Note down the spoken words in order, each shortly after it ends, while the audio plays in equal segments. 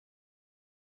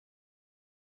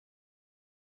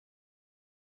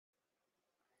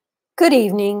Good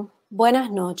evening, buenas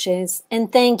noches,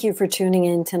 and thank you for tuning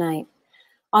in tonight.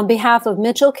 On behalf of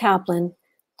Mitchell Kaplan,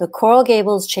 the Coral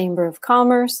Gables Chamber of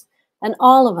Commerce, and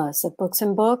all of us at Books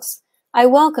and Books, I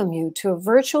welcome you to a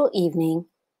virtual evening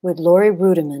with Laurie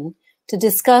Ruettimann to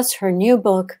discuss her new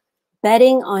book,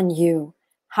 Betting on You,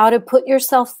 How to Put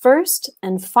Yourself First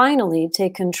and Finally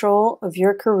Take Control of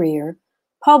Your Career,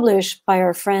 published by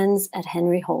our friends at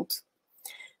Henry Holt.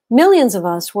 Millions of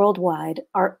us worldwide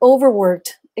are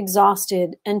overworked,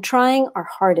 exhausted, and trying our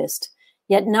hardest,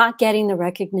 yet not getting the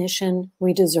recognition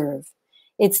we deserve.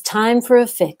 It's time for a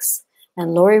fix,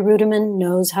 and Laurie Ruettimann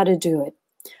knows how to do it.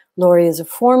 Laurie is a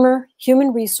former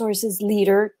human resources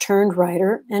leader turned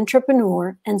writer,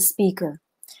 entrepreneur, and speaker.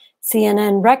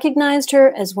 CNN recognized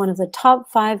her as one of the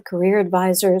top 5 career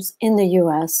advisors in the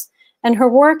U.S., and her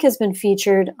work has been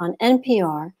featured on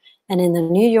NPR and in the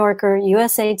New Yorker,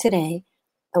 USA Today,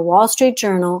 the Wall Street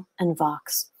Journal, and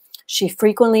Vox. She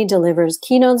frequently delivers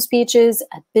keynote speeches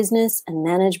at business and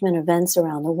management events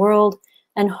around the world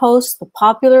and hosts the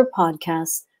popular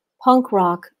podcast Punk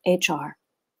Rock HR.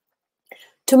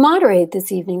 To moderate this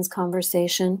evening's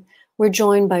conversation, we're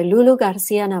joined by Lulu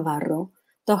Garcia-Navarro,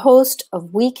 the host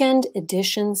of Weekend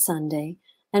Edition Sunday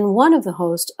and one of the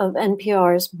hosts of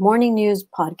NPR's morning news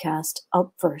podcast,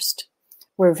 Up First.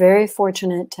 We're very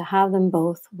fortunate to have them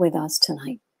both with us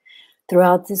tonight.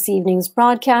 Throughout this evening's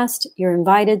broadcast, you're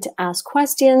invited to ask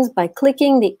questions by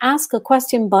clicking the Ask a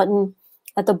Question button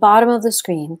at the bottom of the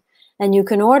screen, and you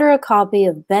can order a copy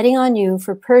of Betting on You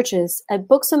for purchase at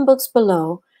Books and Books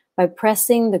below by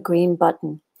pressing the green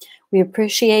button. We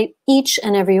appreciate each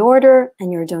and every order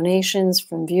and your donations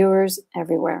from viewers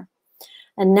everywhere.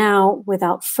 And now,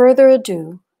 without further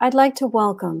ado, I'd like to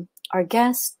welcome our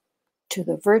guest to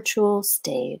the virtual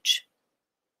stage.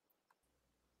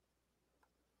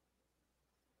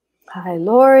 Hi,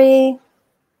 Laurie.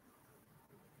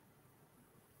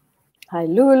 Hi,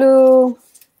 Lulu.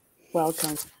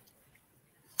 Welcome.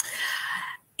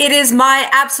 It is my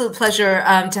absolute pleasure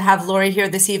to have Laurie here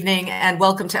this evening, and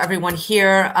welcome to everyone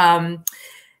here.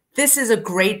 This is a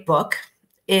great book.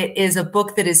 It is a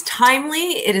book that is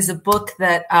timely. It is a book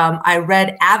that I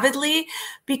read avidly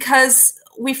because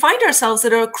we find ourselves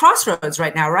at a crossroads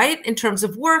right now, right? In terms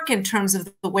of work, in terms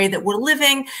of the way that we're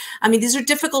living. I mean, these are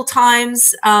difficult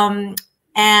times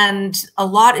and a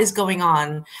lot is going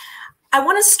on. I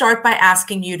want to start by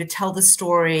asking you to tell the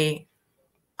story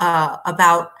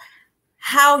about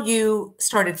how you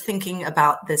started thinking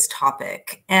about this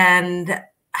topic and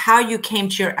how you came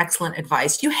to your excellent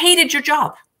advice. You hated your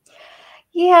job.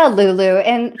 Yeah, Lulu,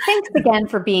 and thanks again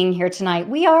for being here tonight.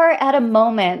 We are at a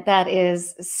moment that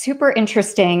is super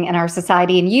interesting in our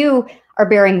society, and you are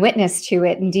bearing witness to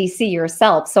it in DC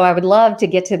yourself. So I would love to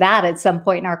get to that at some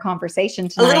point in our conversation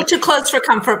tonight. A little too close for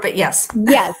comfort, but yes.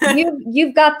 Yes,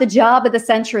 you've got the job of the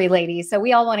century, ladies. So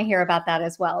we all want to hear about that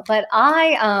as well. But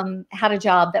I had a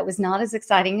job that was not as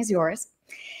exciting as yours,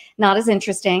 not as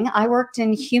interesting. I worked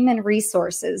in human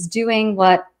resources doing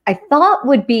what I thought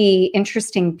would be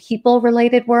interesting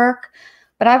people-related work,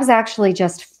 but I was actually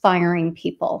just firing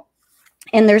people.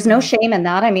 And there's no shame in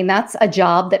that. I mean, that's a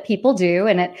job that people do,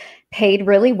 and it paid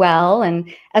really well.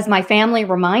 And as my family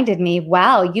reminded me,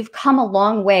 wow, you've come a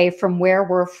long way from where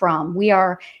we're from. We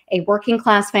are a working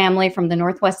class family from the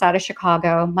northwest side of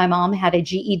Chicago. My mom had a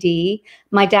GED.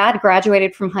 My dad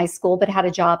graduated from high school, but had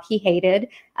a job he hated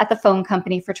at the phone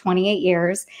company for 28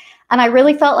 years. And I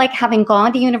really felt like, having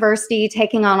gone to university,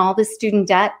 taking on all this student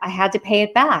debt, I had to pay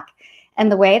it back. And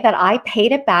the way that I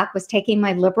paid it back was taking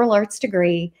my liberal arts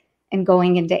degree and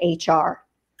going into HR.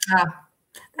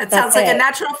 That sounds like a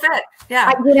natural fit.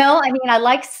 Yeah. I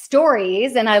liked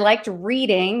stories and I liked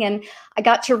reading, and I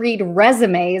got to read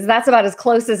resumes. That's about as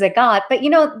close as it got. But,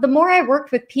 the more I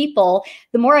worked with people,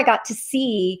 the more I got to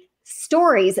see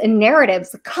stories and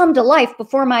narratives come to life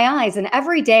before my eyes. And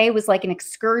every day was like an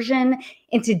excursion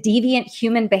into deviant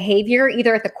human behavior,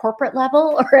 either at the corporate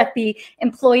level or at the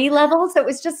employee level. So it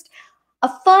was just a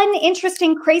fun,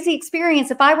 interesting, crazy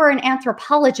experience. If I were an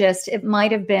anthropologist, it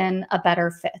might have been a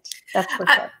better fit. That's for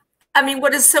sure. I mean,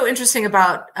 what is so interesting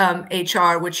about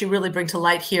HR, which you really bring to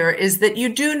light here, is that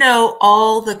you do know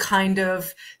all the kind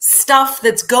of stuff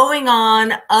that's going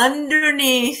on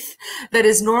underneath that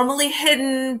is normally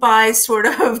hidden by sort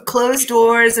of closed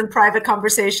doors and private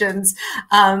conversations.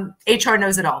 HR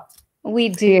knows it all. We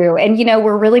do. And,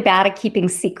 we're really bad at keeping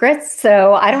secrets.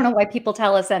 So I don't know why people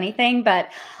tell us anything, but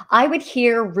I would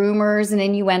hear rumors and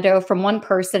innuendo from one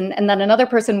person, and then another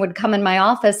person would come in my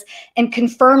office and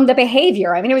confirm the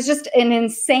behavior. I mean, it was just an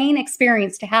insane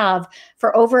experience to have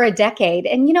for over a decade.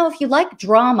 And, if you like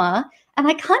drama, and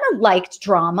I kind of liked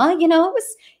drama, it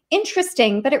was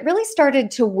interesting, but it really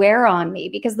started to wear on me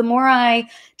because the more I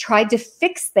tried to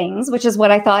fix things, which is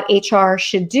what I thought HR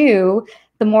should do,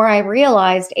 the more I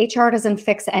realized HR doesn't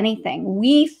fix anything.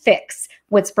 We fix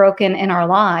what's broken in our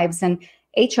lives. And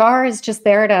HR is just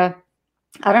there to,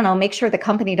 I don't know, make sure the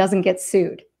company doesn't get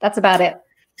sued. That's about it.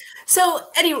 So,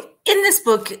 Eddie, in this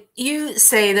book, you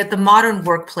say that the modern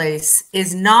workplace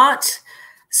is not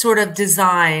sort of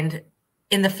designed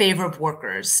in the favor of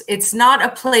workers. It's not a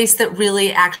place that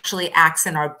really actually acts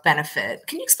in our benefit.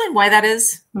 Can you explain why that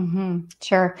is?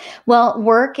 Sure. Well,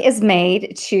 work is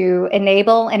made to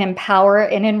enable and empower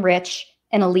and enrich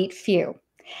an elite few.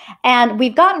 And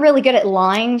we've gotten really good at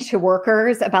lying to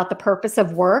workers about the purpose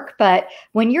of work. But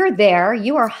when you're there,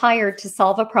 you are hired to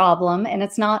solve a problem. And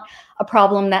it's not a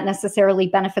problem that necessarily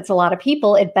benefits a lot of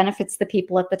people. It benefits the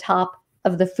people at the top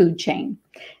of the food chain.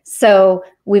 So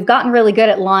we've gotten really good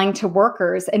at lying to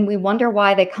workers, and we wonder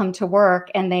why they come to work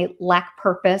and they lack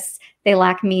purpose, they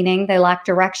lack meaning, they lack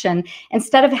direction.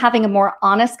 Instead of having a more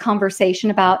honest conversation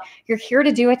about, you're here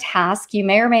to do a task, you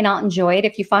may or may not enjoy it.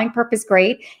 If you find purpose,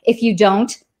 great. If you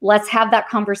don't, let's have that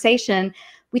conversation.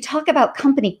 We talk about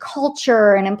company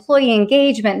culture and employee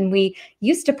engagement, and we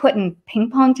used to put in ping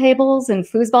pong tables and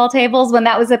foosball tables when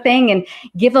that was a thing and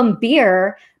give them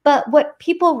beer. But what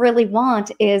people really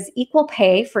want is equal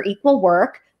pay for equal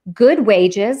work, good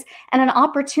wages, and an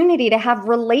opportunity to have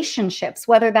relationships,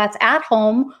 whether that's at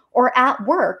home or at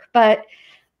work. But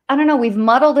I don't know, we've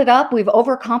muddled it up, we've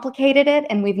overcomplicated it,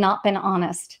 and we've not been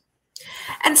honest.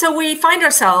 And so we find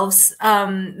ourselves,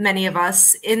 many of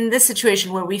us, in this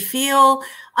situation where we feel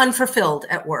unfulfilled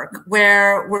at work,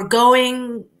 where we're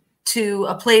going to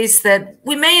a place that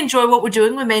we may enjoy what we're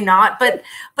doing, we may not, but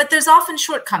there's often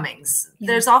shortcomings.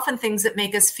 Yeah. There's often things that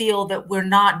make us feel that we're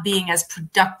not being as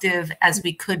productive as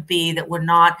we could be, that we're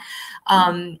not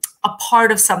a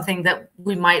part of something that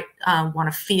we might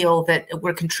want to feel that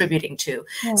we're contributing to.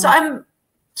 Yeah.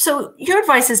 So your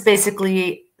advice is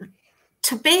basically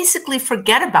to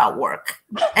forget about work.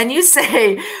 And you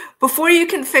say, before you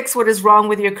can fix what is wrong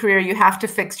with your career, you have to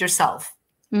fix yourself.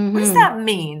 What does that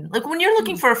mean? Like when you're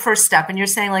looking for a first step and you're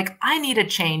saying like, I need a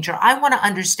change, or I want to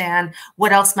understand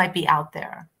what else might be out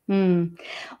there.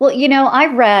 Well, you know, I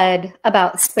read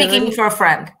about speaking for a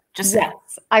friend.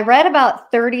 Yes, I read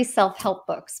about 30 self-help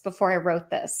books before I wrote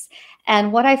this.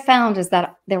 And what I found is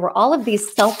that there were all of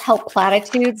these self-help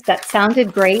platitudes that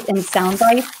sounded great in sound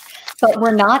bites, but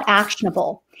were not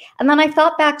actionable. And then I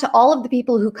thought back to all of the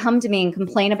people who come to me and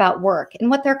complain about work. And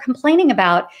what they're complaining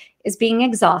about is being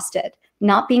exhausted,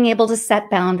 not being able to set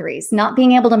boundaries, not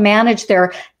being able to manage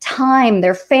their time,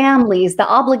 their families, the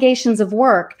obligations of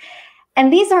work.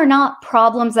 And these are not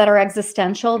problems that are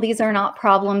existential. These are not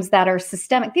problems that are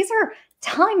systemic. These are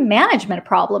time management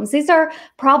problems. These are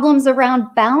problems around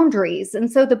boundaries.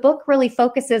 And so the book really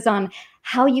focuses on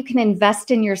how you can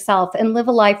invest in yourself and live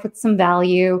a life with some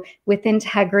value, with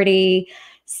integrity,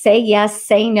 say yes,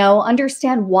 say no,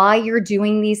 understand why you're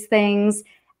doing these things,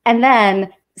 and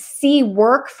then see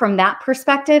work from that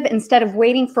perspective instead of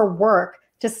waiting for work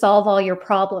to solve all your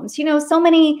problems. You know, so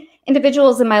many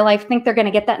individuals in my life think they're going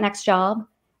to get that next job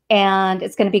and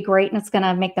it's going to be great and it's going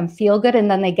to make them feel good. And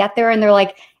then they get there and they're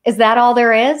like, is that all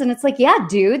there is? And it's like, yeah,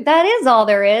 dude, that is all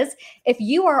there is. If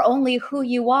you are only who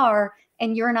you are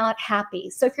and you're not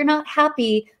happy. So if you're not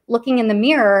happy looking in the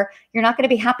mirror, you're not going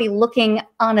to be happy looking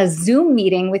on a Zoom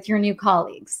meeting with your new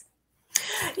colleagues.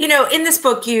 You know, in this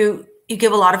book, you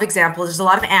give a lot of examples. There's a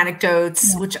lot of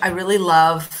anecdotes, which I really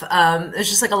love. There's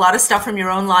just like a lot of stuff from your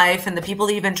own life and the people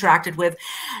that you've interacted with.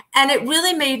 And it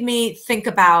really made me think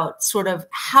about sort of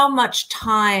how much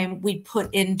time we put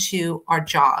into our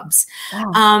jobs.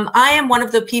 Wow. I am one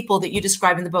of the people that you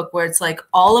describe in the book where it's like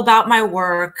all about my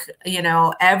work, you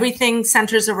know, everything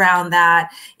centers around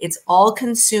that. It's all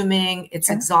consuming, it's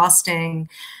exhausting.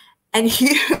 And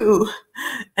you,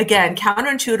 again,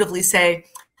 counterintuitively say,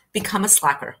 become a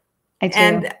slacker. I do.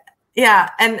 And yeah,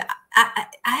 and I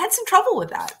had some trouble with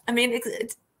that. I mean,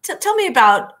 tell me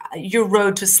about your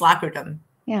road to slackerdom.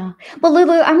 Yeah. Well,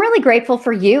 Lulu, I'm really grateful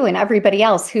for you and everybody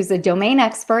else who's a domain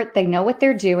expert. They know what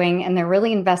they're doing and they're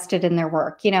really invested in their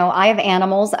work. You know, I have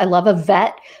animals. I love a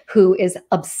vet who is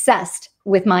obsessed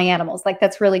with my animals. Like,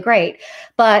 that's really great.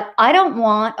 But I don't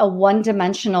want a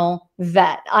one-dimensional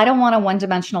vet. I don't want a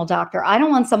one-dimensional doctor. I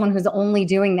don't want someone who's only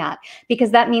doing that,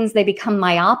 because that means they become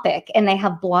myopic and they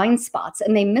have blind spots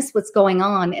and they miss what's going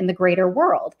on in the greater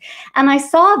world. And I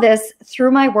saw this through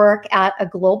my work at a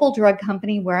global drug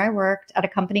company where I worked at a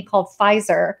company called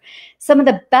Pfizer. Some of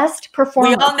the best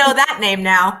performers. We all know that name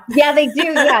now. Yeah, they do.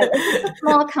 Yeah, it's a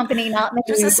small company, not in the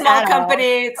just a small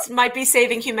company. It might be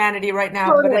saving humanity right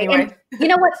now. Totally. But anyway. You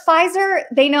know what, Pfizer,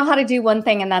 they know how to do one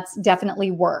thing, and that's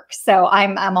definitely work. So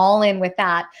I'm all in with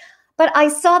that. But I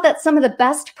saw that some of the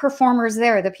best performers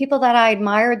there, the people that I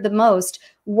admired the most,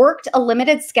 worked a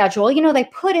limited schedule. You know, they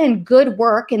put in good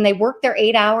work and they worked their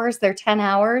 8 hours, their 10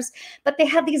 hours, but they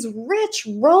had these rich,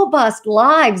 robust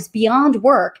lives beyond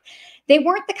work. They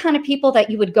weren't the kind of people that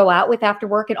you would go out with after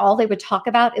work and all they would talk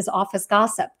about is office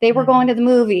gossip. They were going to the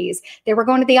movies. They were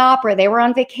going to the opera. They were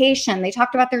on vacation. They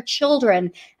talked about their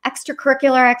children,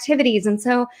 extracurricular activities. And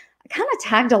so I kind of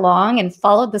tagged along and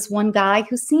followed this one guy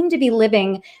who seemed to be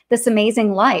living this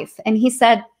amazing life. And he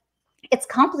said, it's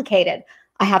complicated.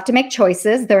 I have to make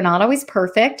choices. They're not always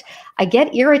perfect. I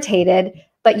get irritated,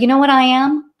 but you know what I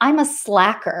am? I'm a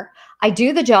slacker. I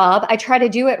do the job. I try to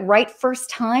do it right first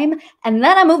time, and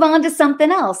then I move on to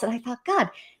something else. And I thought, God,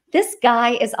 this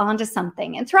guy is onto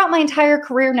something. And throughout my entire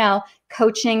career now,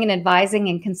 coaching and advising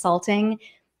and consulting,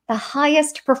 the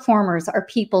highest performers are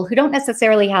people who don't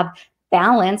necessarily have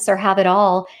balance or have it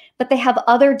all, but they have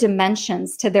other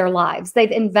dimensions to their lives. They've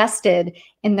invested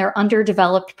in their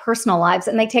underdeveloped personal lives,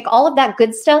 and they take all of that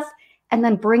good stuff and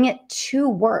then bring it to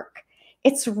work.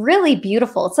 It's really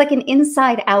beautiful. It's like an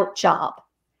inside out job.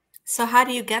 So how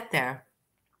do you get there?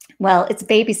 Well, it's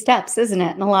baby steps, isn't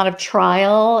it? And a lot of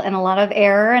trial and a lot of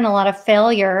error and a lot of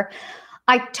failure.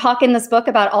 I talk in this book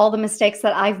about all the mistakes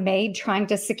that I've made trying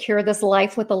to secure this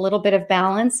life with a little bit of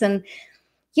balance. And,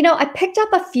 you know, I picked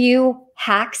up a few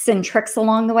hacks and tricks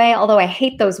along the way, although I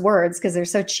hate those words because they're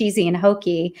so cheesy and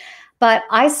hokey. But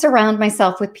I surround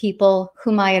myself with people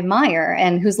whom I admire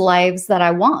and whose lives that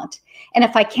I want. And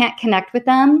if I can't connect with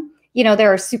them, you know,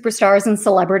 there are superstars and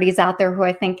celebrities out there who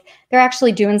I think they're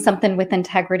actually doing something with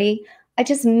integrity. I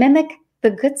just mimic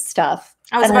the good stuff.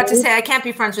 I was about to say, I can't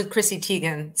be friends with Chrissy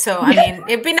Teigen. So, I mean,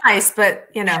 it'd be nice, but,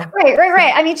 you know.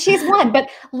 Right. I mean, she's one, but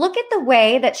look at the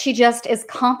way that she just is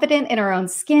confident in her own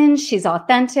skin. She's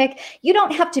authentic. You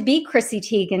don't have to be Chrissy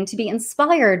Teigen to be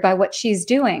inspired by what she's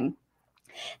doing.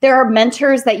 There are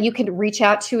mentors that you can reach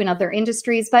out to in other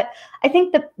industries, but I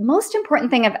think the most important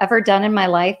thing I've ever done in my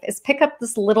life is pick up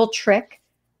this little trick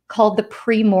called the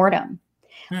pre-mortem,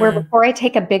 where before I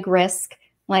take a big risk,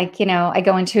 like, you know, I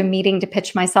go into a meeting to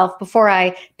pitch myself. Before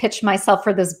I pitched myself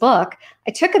for this book,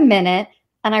 I took a minute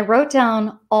and I wrote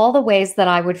down all the ways that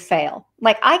I would fail.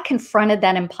 Like, I confronted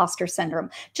that imposter syndrome.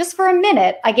 Just for a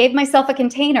minute, I gave myself a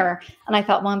container and I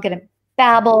thought, well, I'm going to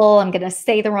babble, I'm going to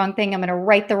say the wrong thing, I'm going to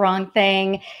write the wrong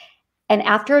thing. And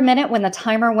after a minute, when the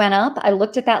timer went up, I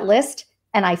looked at that list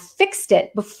and I fixed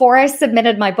it before I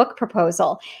submitted my book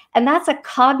proposal. And that's a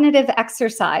cognitive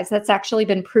exercise that's actually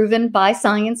been proven by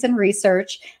science and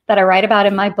research that I write about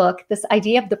in my book. This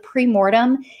idea of the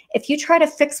pre-mortem, if you try to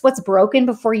fix what's broken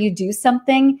before you do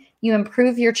something, you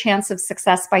improve your chance of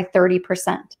success by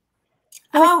 30%.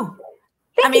 Oh,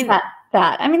 I mean, that.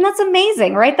 I mean, that's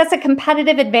amazing, right? That's a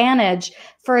competitive advantage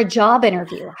for a job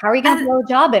interview. How are you going to blow a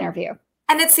job interview?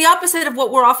 And it's the opposite of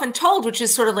what we're often told, which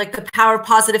is sort of like the power of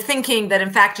positive thinking, that in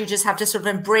fact, you just have to sort of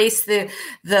embrace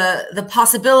the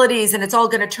possibilities and it's all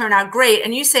going to turn out great.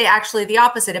 And you say actually the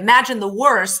opposite. Imagine the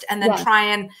worst and then try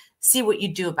and see what you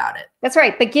do about it. That's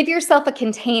right. But give yourself a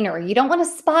container. You don't want to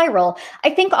spiral. I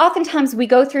think oftentimes we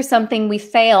go through something, we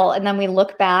fail, and then we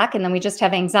look back and then we just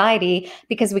have anxiety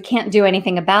because we can't do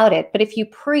anything about it. But if you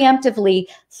preemptively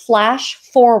flash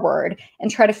forward and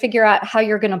try to figure out how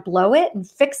you're going to blow it and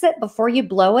fix it before you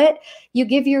blow it, you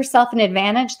give yourself an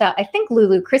advantage that I think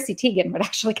Chrissy Teigen would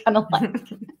actually kind of like.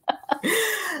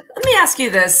 Let me ask you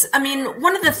this. I mean,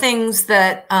 one of the things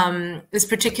that is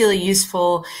particularly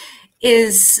useful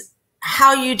is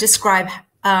how you describe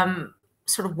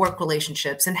sort of work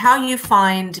relationships and how you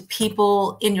find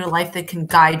people in your life that can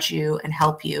guide you and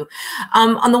help you.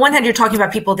 On the one hand, you're talking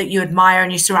about people that you admire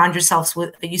and you surround yourself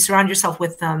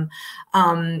with them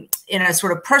in a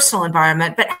sort of personal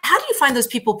environment. But how do you find those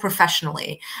people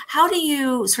professionally? How do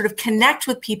you sort of connect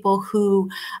with people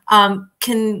who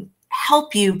can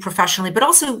help you professionally, but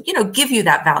also, you know, give you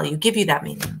that value, give you that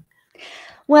meaning?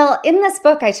 Well, in this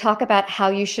book, I talk about how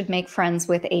you should make friends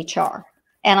with HR.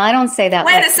 And I don't say that.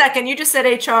 Wait a second. You just said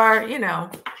HR, you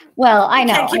know. Well, I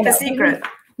know. You can't keep a secret.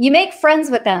 You make friends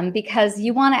with them because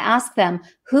you want to ask them,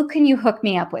 who can you hook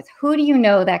me up with? Who do you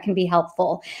know that can be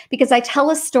helpful? Because I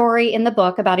tell a story in the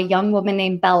book about a young woman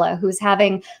named Bella who's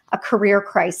having a career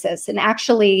crisis and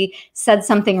actually said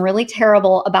something really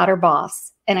terrible about her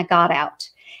boss, and it got out.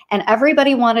 And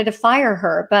everybody wanted to fire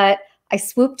her, but I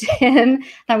swooped in and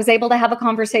I was able to have a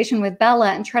conversation with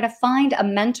Bella and try to find a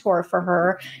mentor for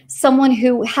her, someone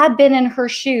who had been in her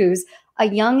shoes, a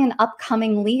young and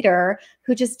upcoming leader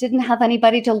who just didn't have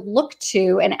anybody to look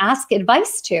to and ask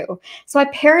advice to. So I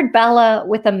paired Bella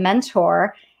with a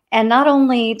mentor, And not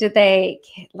only did they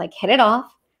like hit it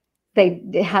off, they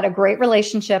had a great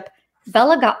relationship.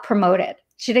 Bella got promoted.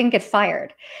 She didn't get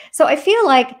fired. So I feel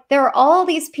like there are all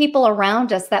these people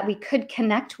around us that we could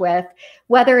connect with,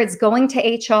 whether it's going to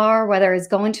HR, whether it's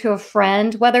going to a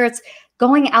friend, whether it's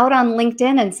going out on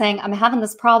LinkedIn and saying, I'm having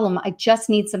this problem, I just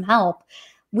need some help.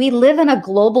 We live in a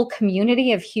global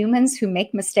community of humans who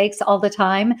make mistakes all the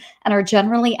time and are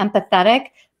generally empathetic,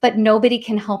 but nobody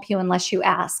can help you unless you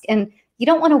ask. And you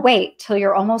don't want to wait till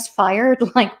you're almost fired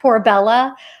like poor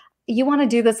Bella. You want to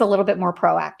do this a little bit more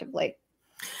proactively.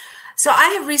 So I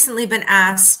have recently been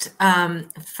asked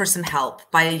for some help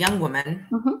by a young woman.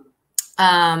 Mm-hmm.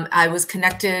 I was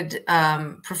connected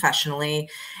professionally,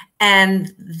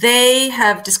 and they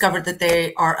have discovered that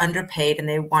they are underpaid and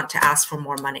they want to ask for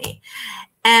more money.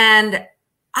 And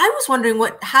I was wondering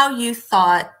how you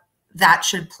thought that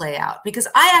should play out, because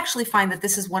I actually find that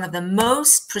this is one of the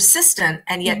most persistent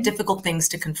and yet difficult things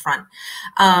to confront.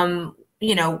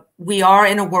 You know, we are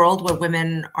in a world where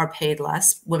women are paid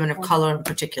less, women of color in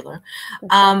particular.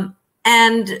 But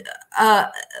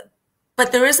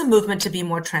there is a movement to be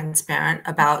more transparent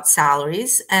about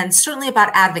salaries and certainly about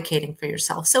advocating for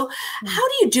yourself. So how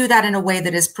do you do that in a way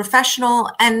that is professional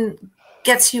and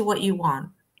gets you what you want?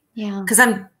 Yeah. Because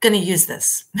I'm going to use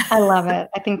this. I love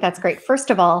it. I think that's great. First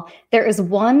of all, there is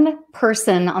one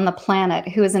person on the planet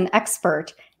who is an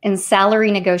expert in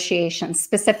salary negotiations,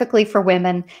 specifically for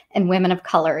women and women of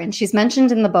color. And she's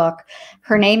mentioned in the book.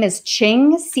 Her name is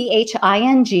Ching, Ching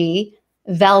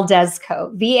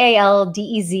Valdezco,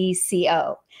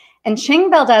 Valdezco. And Ching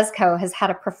Valdezco has had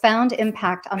a profound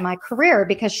impact on my career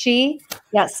because she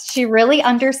really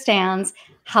understands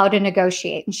how to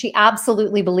negotiate. And she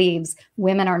absolutely believes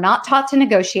women are not taught to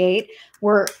negotiate.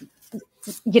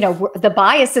 The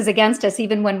bias is against us.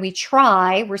 Even when we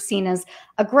try, we're seen as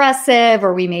aggressive,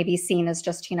 or we may be seen as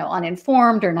just,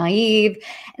 uninformed or naive.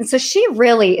 And so she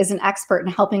really is an expert in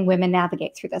helping women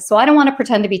navigate through this. So I don't want to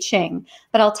pretend to be Ching,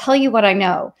 but I'll tell you what I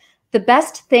know. The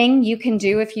best thing you can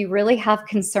do if you really have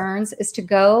concerns is to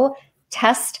go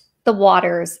test the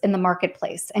waters in the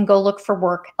marketplace and go look for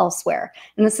work elsewhere.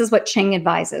 And this is what Ching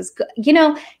advises.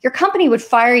 Your company would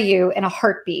fire you in a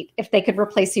heartbeat if they could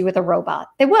replace you with a robot.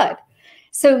 They would.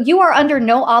 So you are under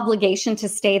no obligation to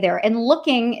stay there. And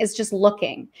looking is just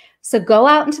looking. So go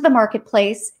out into the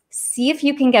marketplace, see if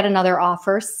you can get another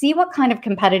offer, see what kind of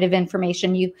competitive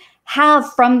information you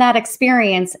have from that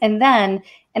experience. And then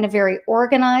in a very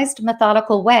organized,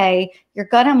 methodical way, you're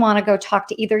going to want to go talk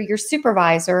to either your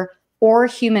supervisor or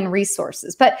human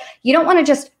resources. But you don't want to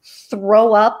just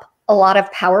throw up a lot of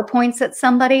PowerPoints at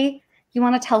somebody. You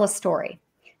want to tell a story.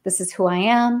 This is who I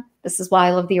am. This is why I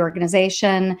love the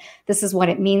organization. This is what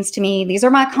it means to me. These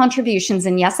are my contributions.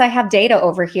 And yes, I have data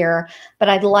over here, but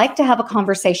I'd like to have a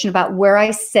conversation about where I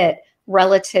sit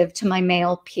relative to my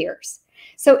male peers.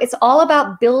 So it's all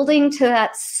about building to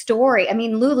that story. I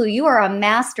mean, Lulu, you are a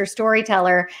master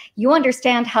storyteller. You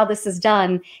understand how this is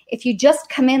done. If you just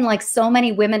come in like so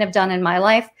many women have done in my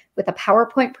life with a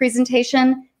PowerPoint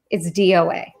presentation, it's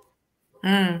DOA.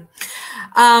 I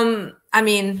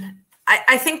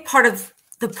think part of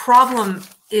the problem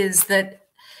is that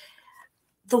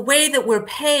the way that we're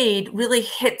paid really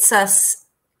hits us,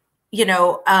 in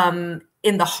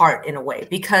the heart in a way,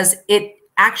 because it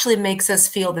actually makes us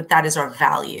feel that is our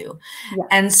value. Yeah.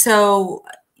 And so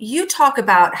you talk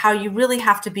about how you really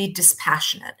have to be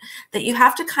dispassionate, that you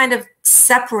have to kind of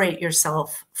separate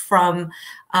yourself from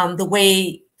the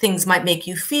way things might make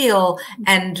you feel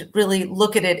and really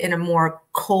look at it in a more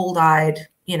cold-eyed,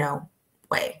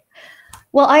 way.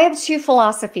 Well, I have two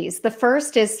philosophies. The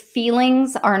first is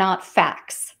feelings are not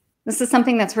facts. This is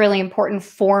something that's really important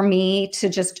for me to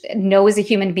just know as a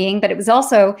human being, but it was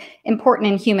also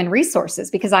important in human resources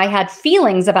because I had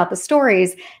feelings about the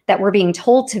stories that were being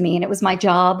told to me, and it was my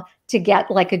job to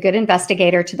get like a good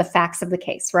investigator to the facts of the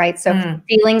case, right? So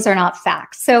feelings are not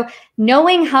facts. So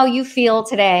knowing how you feel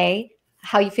today,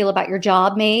 how you feel about your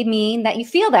job may mean that you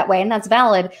feel that way, and that's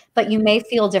valid, but you may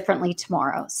feel differently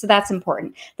tomorrow. So that's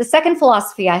important. The second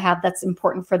philosophy I have that's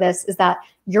important for this is that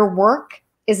your work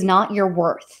is not your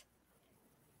worth.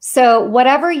 So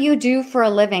whatever you do for a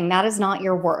living, that is not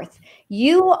your worth.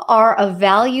 You are a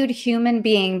valued human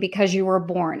being because you were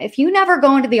born. If you never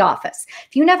go into the office,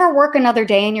 if you never work another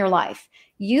day in your life,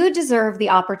 you deserve the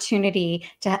opportunity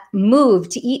to move,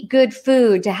 to eat good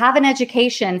food, to have an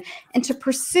education, and to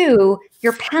pursue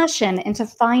your passion and to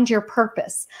find your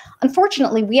purpose.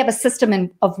 Unfortunately, we have a system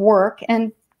of work,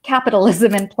 and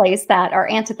capitalism in place that are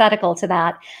antithetical to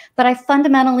that. But I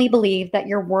fundamentally believe that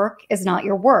your work is not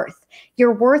your worth.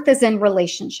 Your worth is in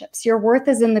relationships. Your worth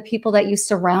is in the people that you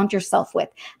surround yourself with,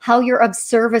 how you're of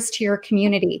service to your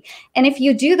community. And if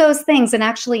you do those things and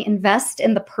actually invest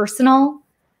in the personal,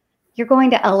 you're going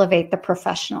to elevate the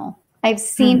professional. I've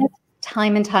seen it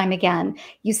time and time again.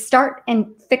 You start and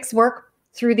fix work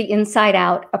through the inside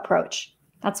out approach.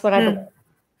 That's what I believe.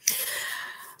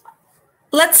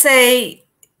 Let's say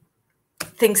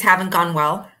things haven't gone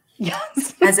well,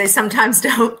 yes, as they sometimes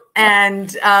don't,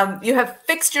 and you have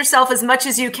fixed yourself as much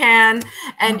as you can,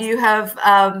 and you have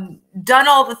done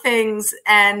all the things,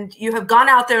 and you have gone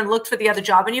out there and looked for the other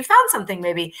job, and you found something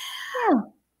maybe. Yeah.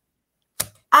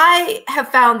 I have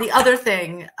found the other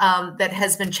thing that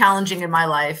has been challenging in my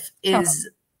life is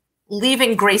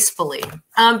leaving gracefully,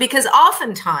 because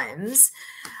oftentimes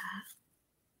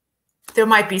there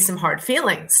might be some hard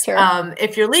feelings. Sure.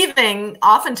 If you're leaving,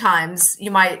 oftentimes you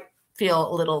might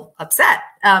feel a little upset,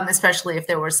 especially if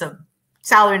there were some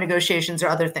salary negotiations or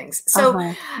other things. So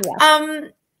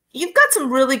you've got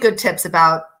some really good tips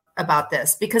about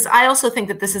this, because I also think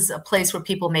that this is a place where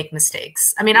people make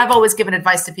mistakes. I mean, I've always given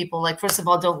advice to people like, first of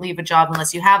all, don't leave a job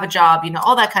unless you have a job,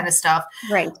 all that kind of stuff.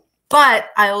 Right. But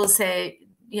I always say,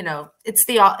 it's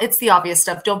the obvious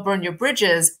stuff. Don't burn your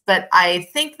bridges. But I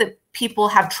think that people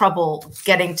have trouble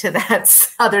getting to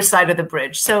that other side of the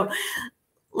bridge. So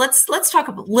let's talk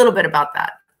a little bit about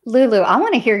that. Lulu, I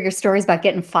want to hear your stories about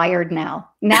getting fired now.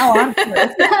 Now I'm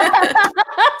curious.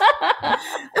 I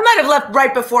might have left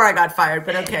right before I got fired,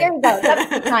 but okay. There we go. That's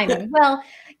the timing. Well,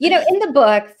 in the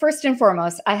book, first and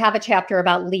foremost, I have a chapter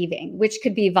about leaving, which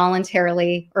could be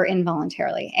voluntarily or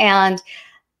involuntarily. And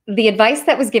the advice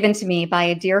that was given to me by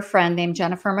a dear friend named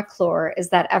Jennifer McClure is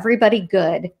that everybody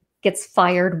good gets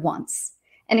fired once.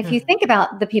 And if you think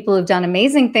about the people who've done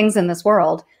amazing things in this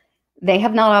world, they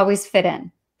have not always fit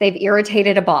in. They've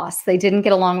irritated a boss. They didn't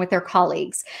get along with their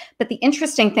colleagues. But the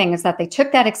interesting thing is that they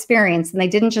took that experience and they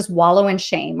didn't just wallow in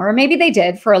shame, or maybe they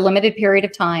did for a limited period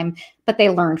of time, but they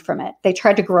learned from it. They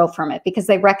tried to grow from it because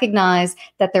they recognize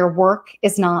that their work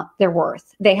is not their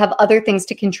worth. They have other things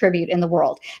to contribute in the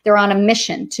world. They're on a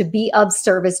mission to be of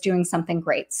service, doing something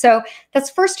great. So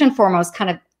that's first and foremost, kind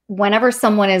of whenever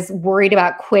someone is worried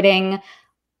about quitting,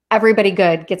 everybody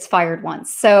good gets fired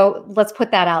once. So let's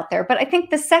put that out there. But I think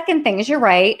the second thing is, you're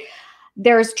right.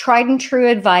 There's tried and true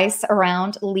advice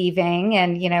around leaving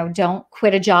and, don't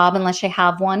quit a job unless you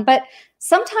have one. But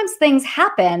sometimes things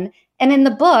happen. And in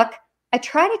the book, I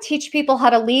try to teach people how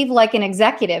to leave like an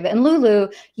executive. And Lulu,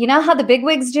 you know how the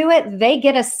bigwigs do it? They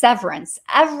get a severance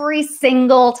every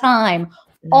single time.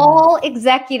 All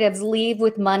executives leave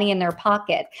with money in their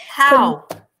pocket. How?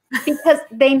 Because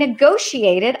they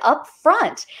negotiated up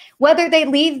front. Whether they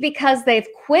leave because they've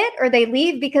quit or they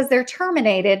leave because they're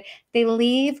terminated, they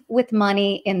leave with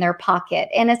money in their pocket.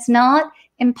 And it's not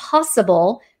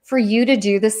impossible for you to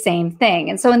do the same thing.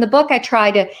 And so in the book, I try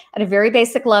to, at a very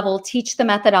basic level, teach the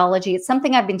methodology. It's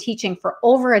something I've been teaching for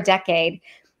over a decade,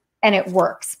 and it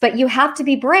works. But you have to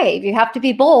be brave, you have to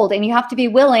be bold, and you have to be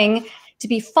willing to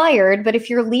be fired. But if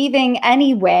you're leaving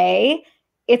anyway,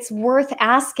 it's worth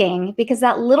asking, because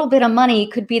that little bit of money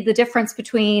could be the difference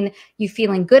between you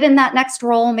feeling good in that next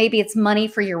role. Maybe it's money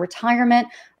for your retirement,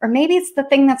 or maybe it's the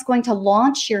thing that's going to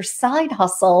launch your side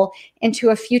hustle into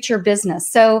a future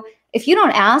business. So if you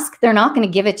don't ask, they're not going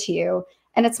to give it to you.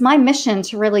 And it's my mission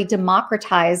to really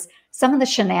democratize some of the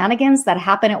shenanigans that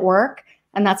happen at work.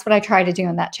 And that's what I try to do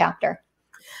in that chapter.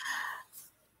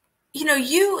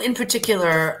 You in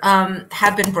particular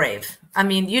have been brave. I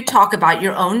mean, you talk about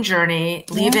your own journey,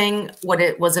 leaving what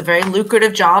it was a very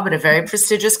lucrative job at a very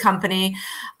prestigious company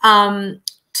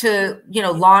to,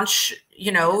 launch,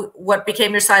 what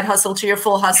became your side hustle to your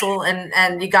full hustle.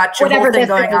 And you got your whole thing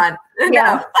going on.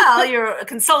 Yeah. Well, you're a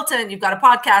consultant, you've got a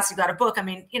podcast, you've got a book. I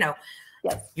mean,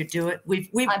 yes. You do it.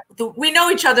 We know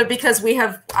each other because we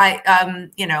have,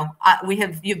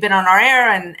 you've been on our air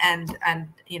and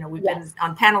we've been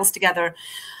on panels together.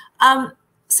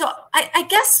 So I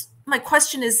guess my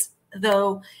question is,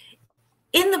 though,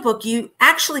 in the book, you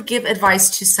actually give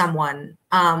advice to someone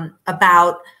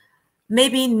about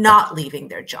maybe not leaving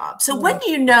their job. So when do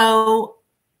you know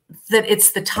that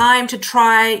it's the time to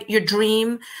try your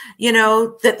dream,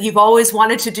 that you've always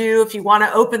wanted to do, if you want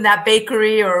to open that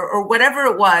bakery or whatever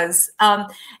it was?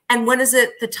 And when is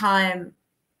it the time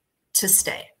to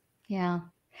stay? Yeah.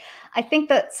 I think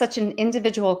that's such an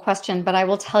individual question, but I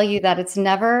will tell you that it's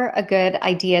never a good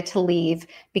idea to leave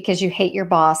because you hate your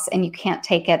boss and you can't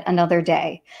take it another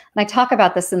day. And I talk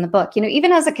about this in the book.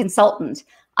 Even as a consultant,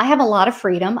 I have a lot of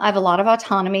freedom. I have a lot of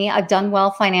autonomy. I've done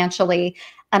well financially,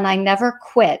 and I never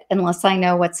quit unless I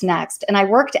know what's next. And I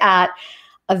worked at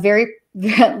a very,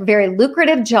 very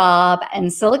lucrative job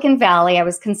in Silicon Valley. I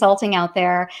was consulting out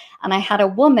there, and I had a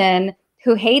woman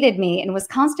who hated me and was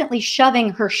constantly shoving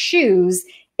her shoes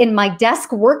in my desk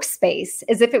workspace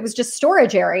as if it was just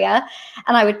storage area.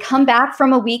 And I would come back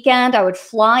from a weekend, I would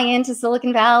fly into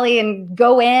Silicon Valley and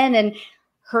go in, and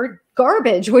her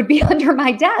garbage would be under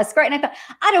my desk, right? And I thought,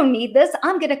 I don't need this,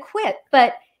 I'm going to quit.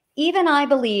 But even I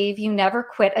believe you never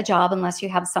quit a job unless you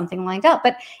have something lined up.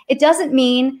 But it doesn't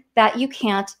mean that you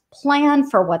can't plan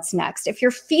for what's next. If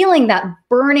you're feeling that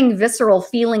burning visceral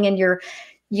feeling in your,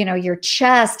 your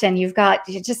chest, and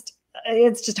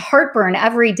it's just heartburn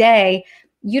every day,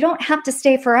 you don't have to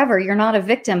stay forever. You're not a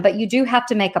victim, but you do have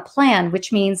to make a plan,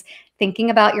 which means thinking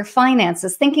about your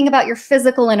finances, thinking about your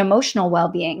physical and emotional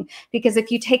well-being. Because if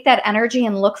you take that energy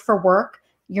and look for work,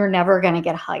 you're never going to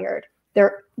get hired.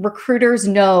 Recruiters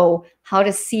know how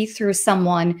to see through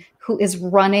someone who is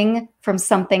running from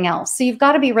something else. So you've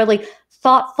got to be really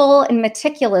thoughtful and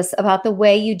meticulous about the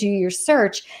way you do your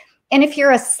search. And if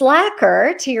you're a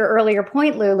slacker, to your earlier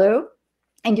point, Lulu,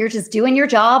 and you're just doing your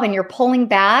job and you're pulling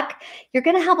back, you're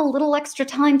going to have a little extra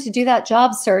time to do that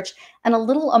job search and a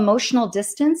little emotional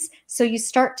distance. So you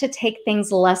start to take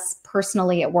things less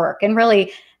personally at work. And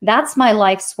really, that's my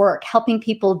life's work, helping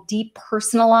people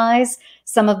depersonalize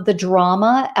some of the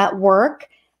drama at work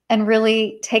and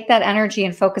really take that energy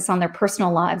and focus on their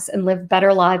personal lives and live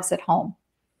better lives at home.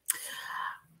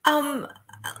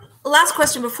 Last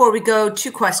question before we go,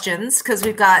 2 questions, because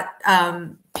we've got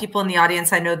people in the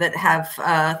audience I know that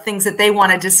have things that they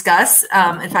want to discuss.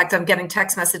 In fact, I'm getting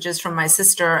text messages from my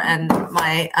sister and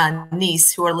my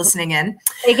niece who are listening in.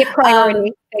 They get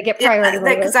priority. They get priority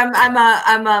because I'm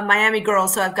a Miami girl,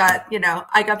 so I've got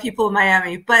I got people in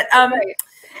Miami. But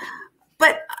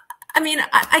but I mean,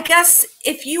 I guess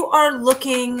if you are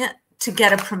looking to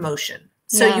get a promotion,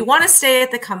 so you want to stay at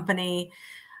the company,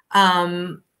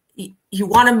 you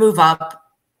want to move up,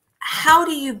 how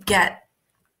do you get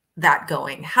that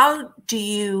going? How do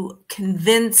you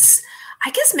convince,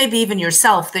 I guess maybe even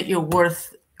yourself, that you're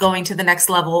worth going to the next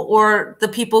level, or the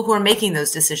people who are making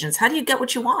those decisions? How do you get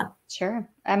what you want? Sure.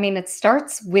 I mean, it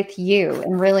starts with you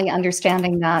and really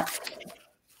understanding that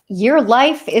your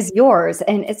life is yours,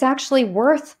 and it's actually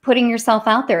worth putting yourself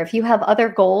out there. If you have other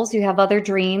goals, you have other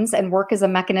dreams, and work is a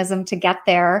mechanism to get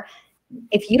there.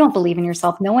 If you don't believe in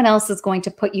yourself, no one else is going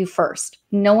to put you first.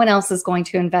 No one else is going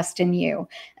to invest in you.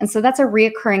 And so that's a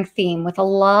reoccurring theme with a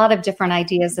lot of different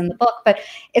ideas in the book, but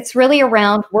it's really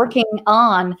around working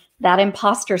on that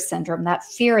imposter syndrome, that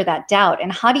fear, that doubt.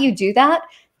 And how do you do that?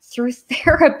 Through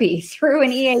therapy, through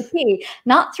an EAP,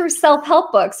 not through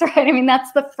self-help books, right? I mean,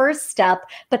 that's the first step,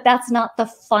 but that's not the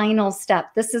final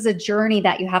step. This is a journey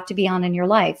that you have to be on in your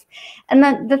life. And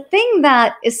then the thing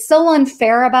that is so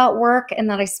unfair about work, and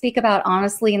that I speak about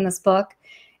honestly in this book,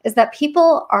 is that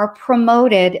people are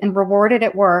promoted and rewarded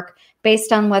at work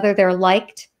based on whether they're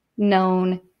liked,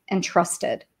 known, and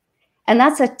trusted. And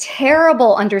that's a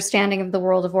terrible understanding of the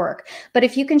world of work. But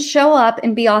if you can show up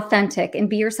and be authentic and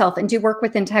be yourself and do work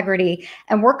with integrity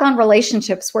and work on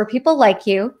relationships where people like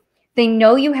you, they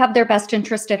know you have their best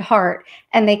interest at heart,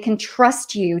 and they can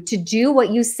trust you to do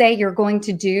what you say you're going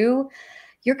to do,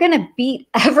 you're going to beat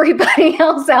everybody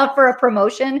else out for a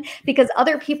promotion, because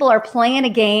other people are playing a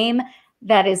game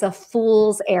that is a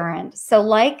fool's errand. So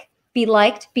be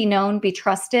liked, be known, be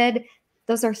trusted.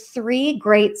 Those are 3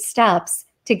 great steps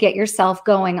to get yourself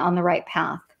going on the right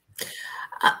path.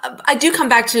 I do come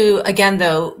back to, again,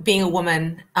 though, being a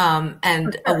woman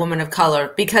and a woman of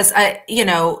color, because I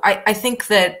think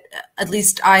that, at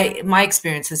least my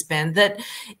experience has been that,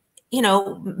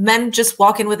 men just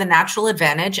walk in with a natural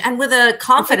advantage and with a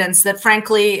confidence that,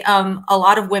 frankly, a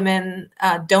lot of women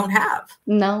don't have.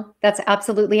 No, that's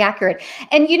absolutely accurate.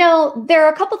 And, there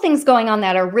are a couple things going on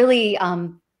that are really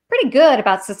pretty good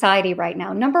about society right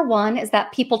now. Number one is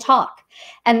that people talk.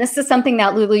 And this is something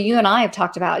that, Lulu, you and I have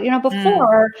talked about.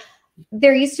 Before,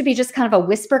 there used to be just kind of a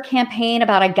whisper campaign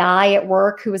about a guy at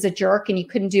work who was a jerk and you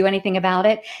couldn't do anything about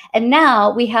it. And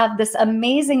now we have this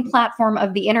amazing platform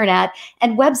of the internet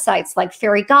and websites like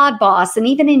Fairy Godboss and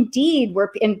even Indeed,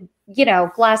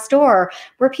 Glassdoor,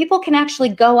 where people can actually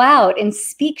go out and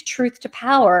speak truth to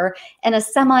power in a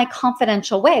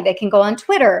semi-confidential way. They can go on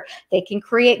Twitter, they can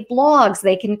create blogs,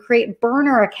 they can create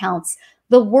burner accounts.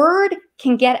 The word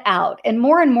can get out, and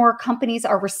more companies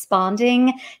are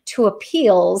responding to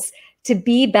appeals to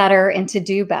be better and to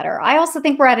do better. I also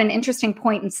think we're at an interesting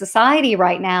point in society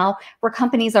right now where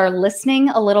companies are listening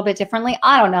a little bit differently.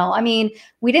 I don't know. I mean,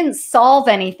 we didn't solve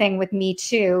anything with Me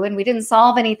Too, and we didn't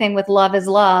solve anything with Love is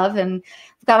Love, and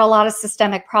we've got a lot of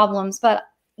systemic problems, but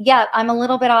yet I'm a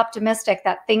little bit optimistic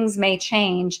that things may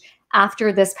change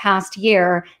after this past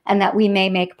year and that we may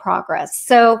make progress.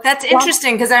 So that's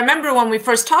interesting, because I remember when we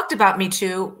first talked about Me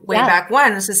Too way back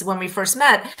when, this is when we first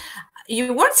met,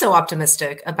 you weren't so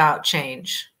optimistic about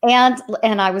change. And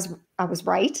I was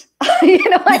right. You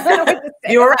know, I don't know what to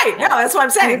say. You were right. No, that's what I'm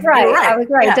saying. I was right. You were right. I was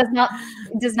right. Yeah.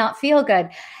 It does not feel good.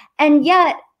 And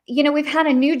yet, you know, we've had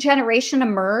a new generation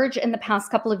emerge in the past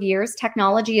couple of years.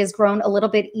 Technology has grown a little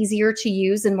bit easier to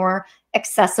use and more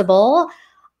accessible.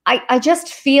 I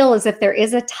just feel as if there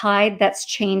is a tide that's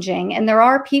changing, and there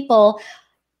are people,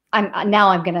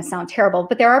 I'm going to sound terrible,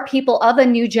 but there are people of a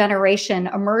new generation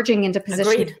emerging into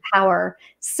positions of power.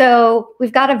 So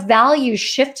we've got a value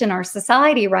shift in our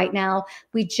society right now.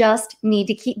 We just need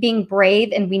to keep being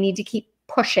brave, and we need to keep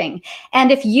pushing. And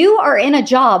if you are in a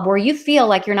job where you feel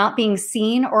like you're not being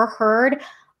seen or heard,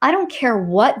 I don't care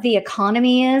what the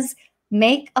economy is,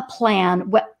 make a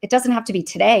plan. It doesn't have to be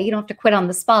today. You don't have to quit on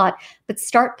the spot, but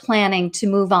start planning to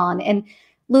move on. And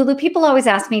Lulu, people always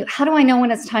ask me, how do I know when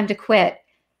it's time to quit?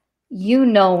 You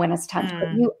know when it's time to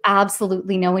quit. You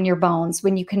absolutely know in your bones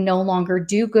when you can no longer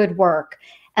do good work.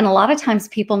 And a lot of times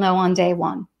people know on day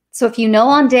one. So if you know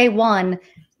on day one,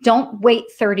 don't wait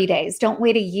 30 days. Don't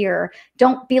wait a year.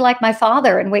 Don't be like my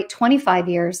father and wait 25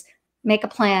 years. Make a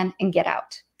plan and get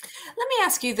out. Let me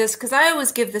ask you this, because I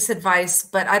always give this advice,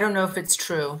 but I don't know if it's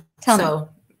true. Tell me.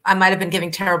 I might have been giving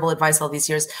terrible advice all these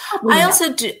years. I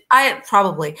also do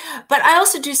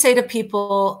say to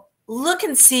people, look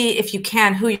and see if you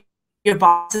can who your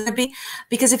boss is going to be.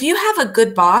 Because if you have a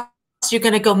good boss, you're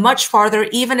going to go much farther,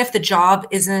 even if the job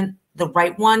isn't the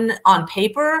right one on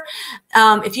paper.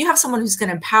 If you have someone who's going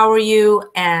to empower you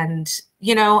and,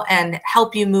 you know, and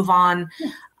help you move on,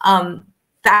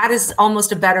 that is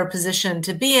almost a better position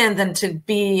to be in than to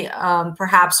be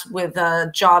perhaps with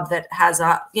a job that has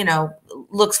a, you know,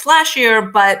 looks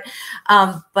flashier, but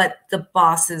the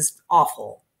boss is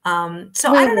awful.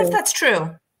 So I don't know if that's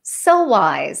true. So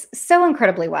wise, so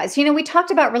incredibly wise. You know, we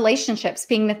talked about relationships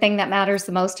being the thing that matters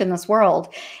the most in this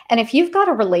world. And if you've got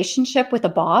a relationship with a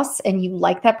boss and you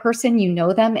like that person, you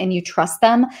know them and you trust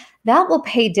them, that will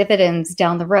pay dividends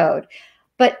down the road.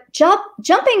 But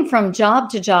jumping from job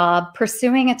to job,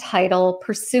 pursuing a title,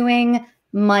 pursuing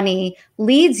money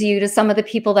leads you to some of the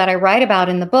people that I write about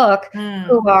in the book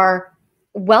who are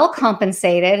well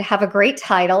compensated, have a great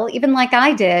title, even like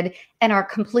I did, and are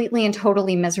completely and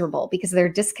totally miserable because they're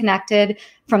disconnected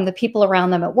from the people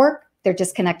around them at work. They're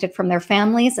disconnected from their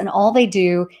families, and all they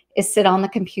do is sit on the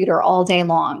computer all day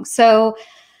long. So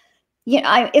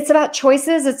yeah, it's about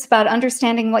choices. It's about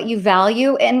understanding what you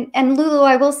value. And Lulu,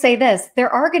 I will say this, there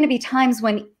are going to be times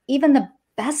when even the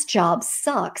best job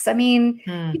sucks. I mean,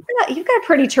 you've got a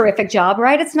pretty terrific job,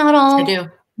 right? It's not all I do.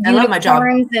 I love my job.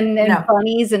 And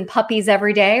bunnies and puppies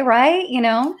every day, right? You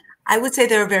know? I would say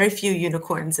there are very few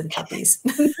unicorns and puppies.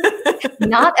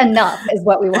 Not enough is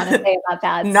what we want to say about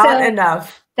that. Not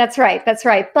enough. That's right. That's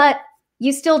right. But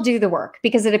you still do the work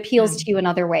because it appeals to you in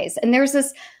other ways. And there's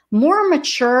this more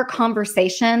mature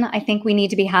conversation I think we need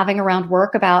to be having around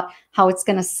work about how it's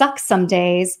going to suck some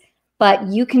days, but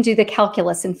you can do the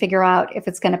calculus and figure out if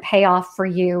it's going to pay off for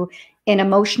you in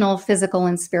emotional, physical,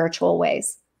 and spiritual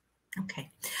ways. Okay.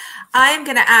 I'm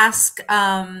going to ask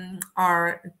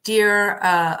our dear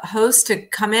host to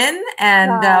come in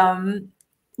and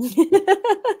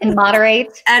and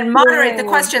moderate the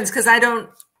questions, because I don't.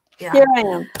 Yeah. Here I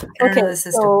am. Okay,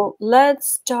 so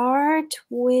let's start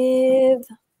with,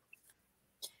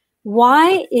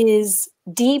 why is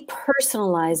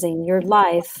depersonalizing your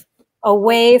life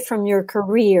away from your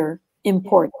career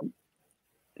important?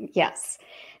 Yes.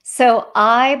 So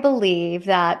I believe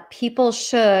that people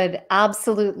should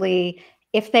absolutely,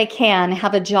 if they can,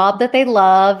 have a job that they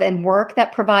love and work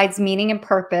that provides meaning and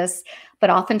purpose, but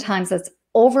oftentimes it's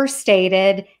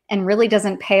overstated and really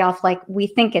doesn't pay off like we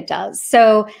think it does.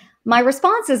 So my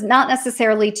response is not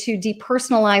necessarily to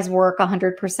depersonalize work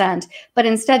 100%, but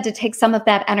instead to take some of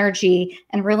that energy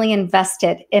and really invest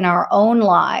it in our own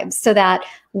lives so that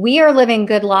we are living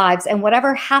good lives, and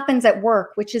whatever happens at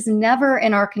work, which is never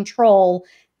in our control,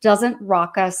 doesn't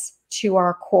rock us to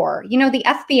our core. You know, the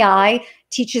FBI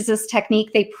teaches this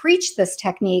technique. They preach this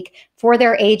technique for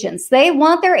their agents. They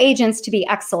want their agents to be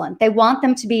excellent. They want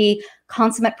them to be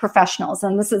consummate professionals.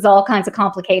 And this is all kinds of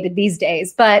complicated these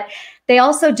days, but they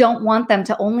also don't want them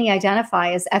to only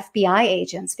identify as FBI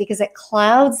agents because it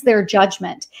clouds their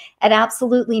judgment. It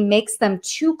absolutely makes them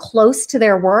too close to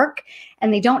their work,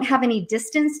 and they don't have any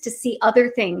distance to see other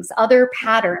things, other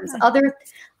patterns,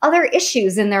 other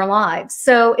issues in their lives.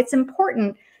 So it's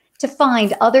important to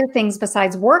find other things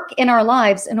besides work in our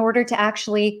lives in order to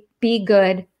actually be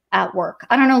good at work.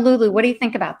 I don't know, Lulu, what do you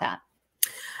think about that?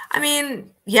 I mean,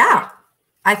 yeah,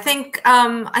 I think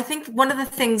one of the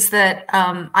things that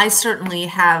I certainly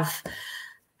have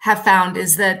found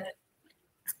is that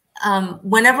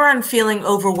whenever I'm feeling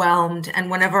overwhelmed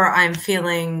and whenever I'm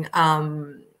feeling,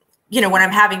 when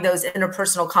I'm having those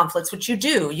interpersonal conflicts, which you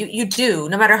do,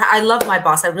 no matter how, I love my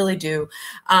boss, I really do.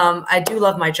 I do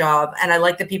love my job and I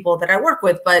like the people that I work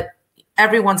with, but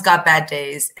everyone's got bad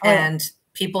days and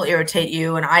people irritate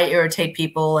you and I irritate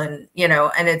people, and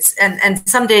and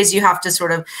some days you have to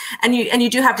sort of, and you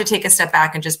do have to take a step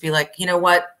back and just be like, you know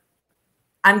what,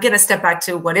 I'm going to step back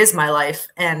to what is my life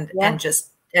and just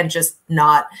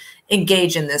not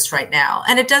engage in this right now.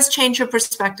 And it does change your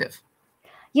perspective.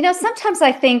 Sometimes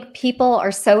I think people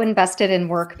are so invested in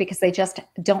work because they just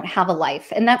don't have a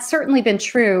life. And that's certainly been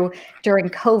true during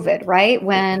COVID, right?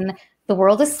 When the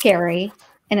world is scary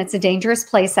and it's a dangerous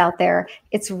place out there,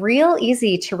 it's real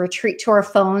easy to retreat to our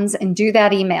phones and do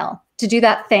that email, to do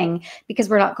that thing, because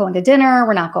we're not going to dinner,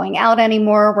 we're not going out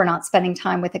anymore, we're not spending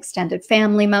time with extended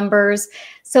family members.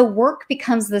 So work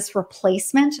becomes this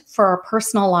replacement for our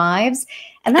personal lives.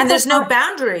 And there's no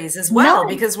boundaries as well,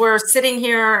 because we're sitting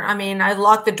here. I mean, I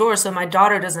lock the door so my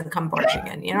daughter doesn't come barging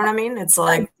in. You know what I mean? It's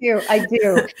like I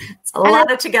do. It's a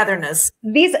lot of togetherness.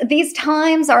 These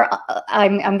times are,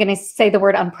 I'm going to say the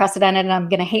word unprecedented, and I'm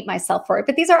going to hate myself for it,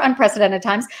 but these are unprecedented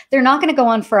times. They're not going to go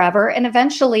on forever, and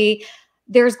eventually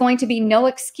there's going to be no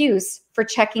excuse for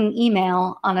checking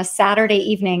email on a Saturday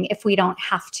evening if we don't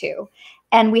have to.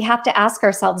 And we have to ask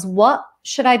ourselves, what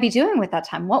should I be doing with that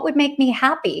time? What would make me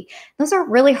happy? Those are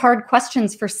really hard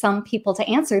questions for some people to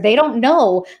answer. They don't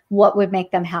know what would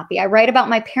make them happy. I write about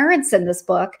my parents in this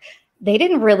book. They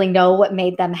didn't really know what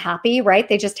made them happy, right?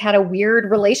 They just had a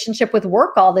weird relationship with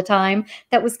work all the time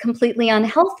that was completely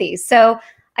unhealthy. So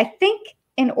I think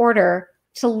in order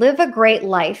to live a great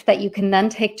life that you can then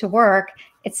take to work,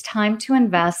 it's time to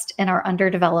invest in our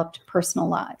underdeveloped personal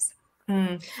lives.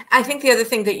 I think the other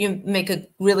thing that you make a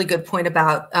really good point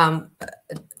about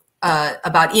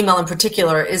email in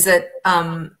particular is that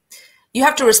you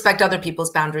have to respect other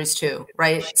people's boundaries too,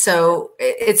 right? So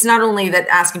it's not only that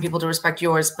asking people to respect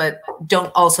yours, but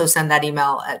don't also send that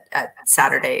email at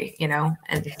Saturday, and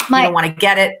if you don't want to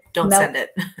get it, don't send it.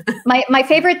 My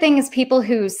favorite thing is people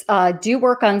who do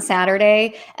work on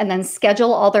Saturday and then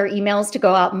schedule all their emails to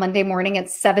go out Monday morning at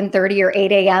 7:30 or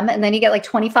 8 a.m. And then you get like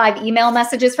 25 email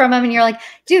messages from them. And you're like,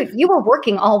 dude, you were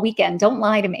working all weekend. Don't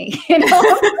lie to me.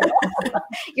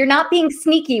 You're not being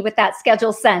sneaky with that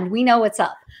schedule send. We know what's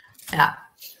up. Yeah.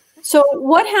 So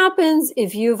what happens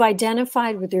if you've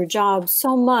identified with your job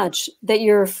so much that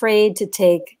you're afraid to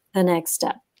take the next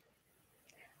step?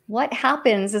 What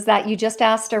happens is that you just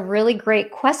asked a really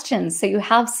great question. So you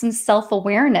have some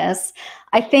self-awareness.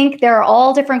 I think there are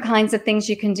all different kinds of things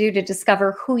you can do to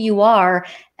discover who you are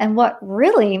and what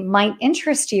really might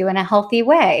interest you in a healthy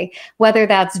way. Whether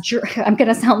that's, I'm going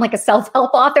to sound like a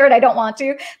self-help author and I don't want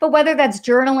to, but whether that's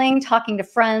journaling, talking to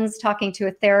friends, talking to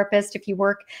a therapist. If you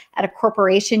work at a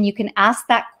corporation, you can ask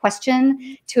that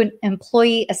question to an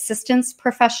employee assistance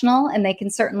professional and they can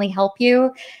certainly help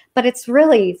you. But it's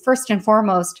really, first and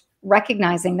foremost,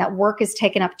 recognizing that work has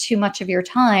taken up too much of your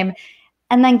time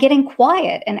and then getting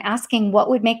quiet and asking what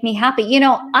would make me happy.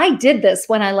 I did this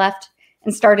when I left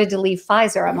and started to leave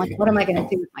Pfizer. I'm like, what am I going to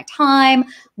do with my time?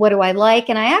 What do I like?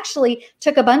 And I actually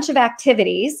took a bunch of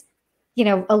activities,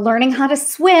 learning how to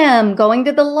swim, going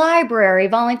to the library,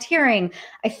 volunteering.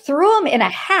 I threw them in a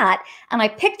hat and I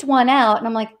picked one out and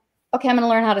I'm like, okay, I'm going to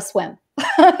learn how to swim.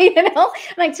 And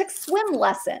I took swim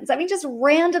lessons. I mean, just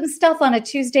random stuff on a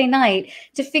Tuesday night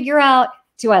to figure out,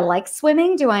 do I like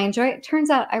swimming? Do I enjoy it? Turns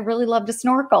out I really love to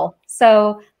snorkel.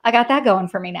 So I got that going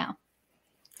for me now.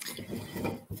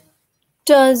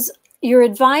 Does your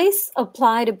advice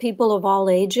apply to people of all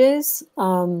ages?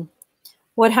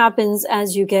 What happens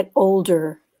as you get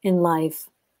older in life?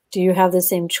 Do you have the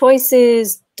same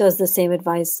choices? Does the same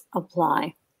advice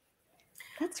apply?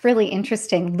 That's really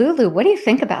interesting. Lulu, what do you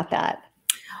think about that?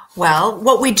 Well,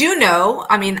 what we do know,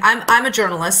 I mean, I'm a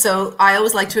journalist, so I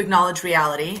always like to acknowledge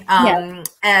reality,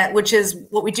 which is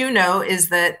what we do know is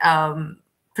that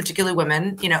particularly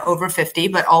women, over 50,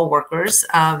 but all workers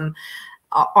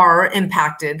are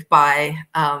impacted by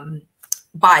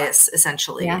bias,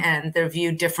 essentially, and they're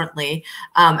viewed differently,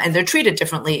 and they're treated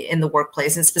differently in the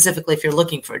workplace, and specifically if you're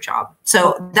looking for a job.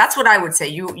 So that's what I would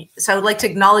say. So I would like to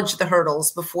acknowledge the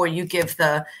hurdles before you give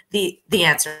the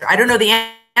answer. I don't know the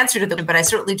answer to them, but I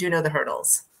certainly do know the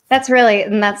hurdles.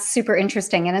 And that's super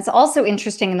interesting. And it's also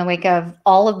interesting in the wake of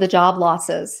all of the job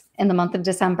losses in the month of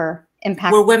December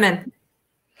impact. We're women.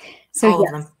 So all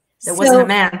of them. There wasn't a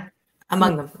man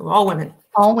among them. They were all women.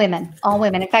 All women, all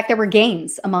women. In fact, there were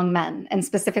gains among men, and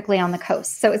specifically on the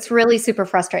coast. So it's really super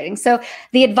frustrating. So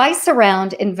the advice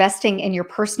around investing in your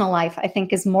personal life, I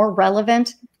think, is more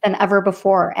relevant than ever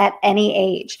before at any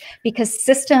age, because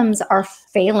systems are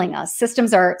failing us.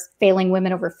 Systems are failing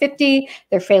women over 50.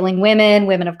 They're failing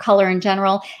women of color in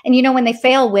general. And when they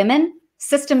fail women,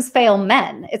 systems fail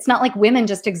men. It's not like women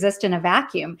just exist in a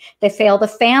vacuum. They fail the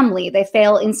family. They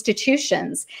fail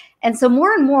institutions. And so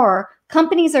more and more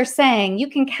companies are saying, you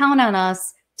can count on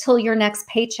us till your next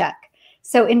paycheck.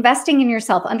 So investing in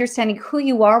yourself, understanding who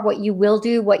you are, what you will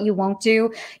do, what you won't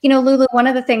do. Lulu, one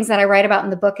of the things that I write about in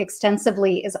the book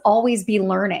extensively is always be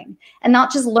learning, and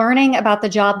not just learning about the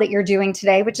job that you're doing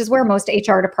today, which is where most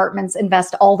HR departments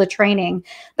invest all the training,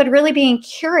 but really being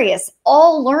curious.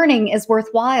 All learning is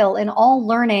worthwhile, and all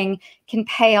learning can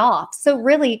pay off. So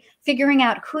really figuring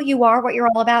out who you are, what you're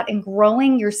all about, and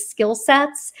growing your skill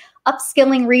sets.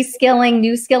 Upskilling, reskilling,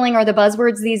 new skilling are the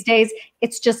buzzwords these days.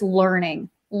 It's just learning.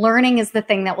 Learning is the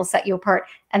thing that will set you apart.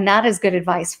 And that is good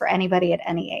advice for anybody at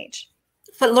any age.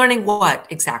 But learning what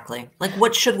exactly? Like,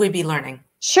 what should we be learning?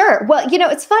 Sure. Well,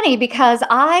 it's funny because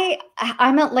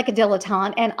I'm like a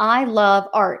dilettante, and I love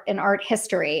art and art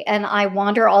history. And I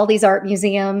wander all these art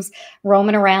museums,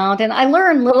 roaming around, and I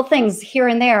learn little things here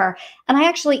and there. And I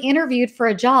actually interviewed for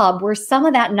a job where some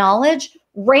of that knowledge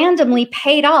randomly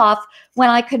paid off when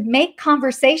I could make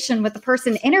conversation with the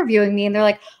person interviewing me. And they're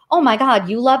like, oh my God,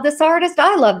 you love this artist?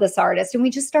 I love this artist. And we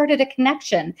just started a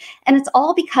connection. And it's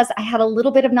all because I had a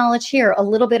little bit of knowledge here, a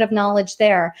little bit of knowledge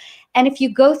there. And if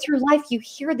you go through life, you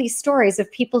hear these stories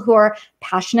of people who are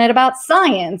passionate about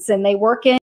science and they work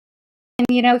in,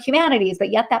 humanities,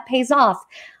 but yet that pays off.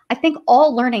 I think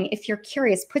all learning, if you're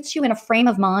curious, puts you in a frame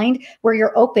of mind where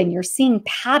you're open, you're seeing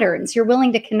patterns, you're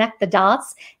willing to connect the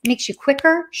dots. It makes you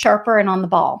quicker, sharper, and on the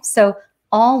ball. So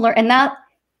all learn, and that,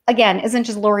 again, isn't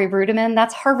just Laurie Ruettimann.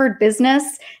 That's Harvard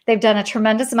Business. They've done a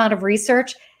tremendous amount of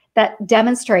research that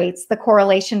demonstrates the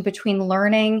correlation between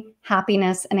learning,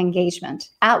 happiness, and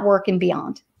engagement at work and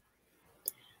beyond.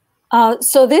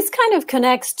 So this kind of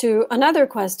connects to another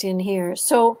question here.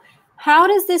 So how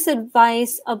does this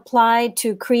advice apply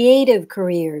to creative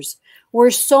careers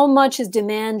where so much is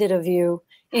demanded of you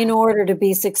in order to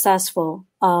be successful?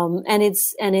 And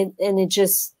it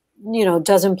just,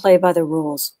 doesn't play by the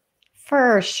rules.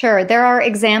 For sure. There are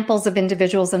examples of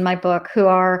individuals in my book who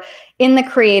are in the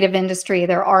creative industry.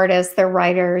 They're artists, they're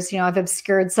writers. I've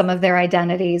obscured some of their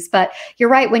identities. But you're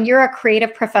right. When you're a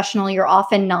creative professional, you're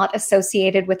often not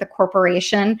associated with a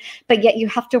corporation, but yet you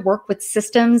have to work with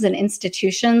systems and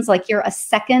institutions like you're a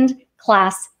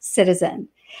second-class citizen.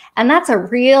 And that's a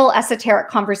real esoteric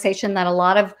conversation that a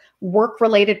lot of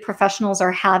work-related professionals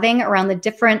are having around the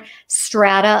different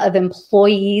strata of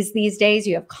employees these days.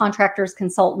 You have contractors,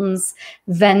 consultants,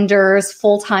 vendors,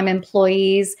 full-time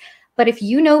employees. But if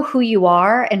you know who you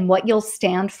are and what you'll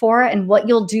stand for and what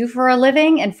you'll do for a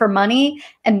living and for money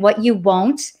and what you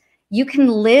won't, you can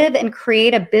live and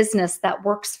create a business that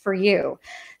works for you.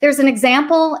 There's an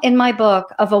example in my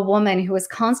book of a woman who is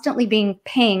constantly being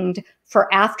pinged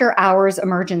for after-hours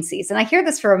emergencies. And I hear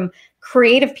this from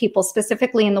creative people,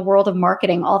 specifically in the world of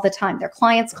marketing, all the time. Their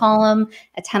clients call them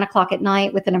at 10 o'clock at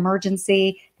night with an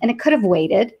emergency, and it could have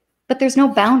waited, but there's no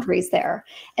boundaries there.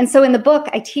 And so in the book,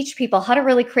 I teach people how to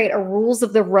really create a rules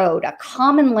of the road, a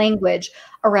common language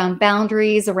around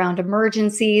boundaries, around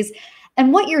emergencies.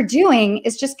 And what you're doing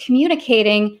is just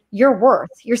communicating your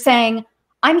worth. You're saying,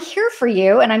 I'm here for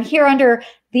you, and I'm here under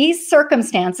these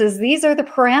circumstances. These are the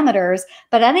parameters,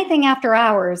 but anything after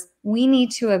hours, we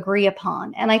need to agree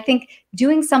upon. And I think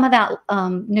doing some of that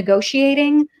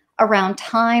negotiating around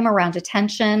time, around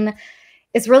attention,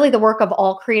 is really the work of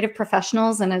all creative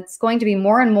professionals. And it's going to be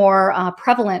more and more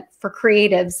prevalent for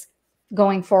creatives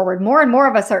going forward. More and more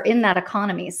of us are in that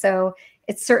economy. So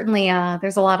it's certainly,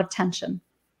 there's a lot of tension.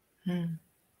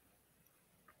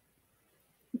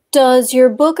 Does your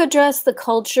book address the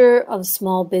culture of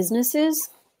small businesses?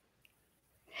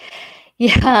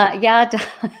 Yeah, it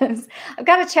does. I've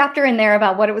got a chapter in there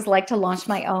about what it was like to launch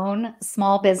my own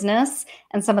small business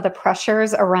and some of the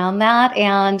pressures around that.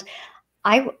 And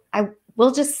I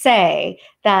we'll just say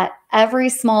that every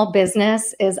small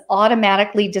business is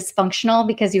automatically dysfunctional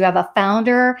because you have a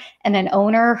founder and an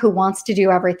owner who wants to do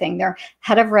everything. They're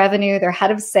head of revenue, they're head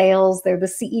of sales, they're the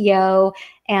CEO,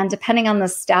 and depending on the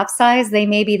staff size, they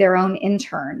may be their own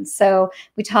intern. So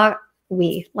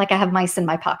like I have mice in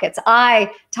my pockets.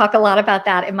 I talk a lot about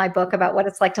that in my book, about what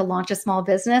it's like to launch a small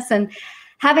business. And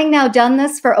having now done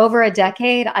this for over a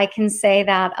decade, I can say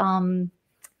that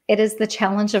it is the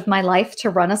challenge of my life to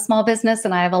run a small business.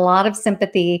 And I have a lot of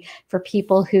sympathy for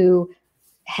people who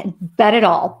bet it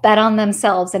all, bet on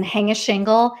themselves and hang a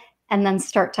shingle and then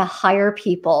start to hire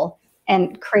people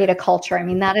and create a culture. I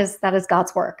mean, that is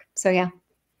God's work. So yeah.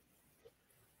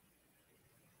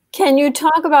 Can you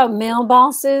talk about male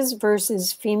bosses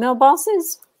versus female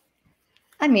bosses?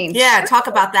 I mean, yeah, sure. Talk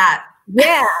about that.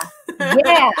 Yeah.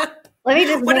 Yeah. Let me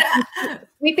just make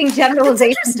sweeping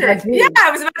generalizations. Yeah, I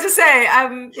was about to say,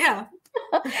 yeah.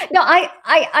 No,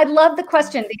 I love the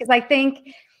question because I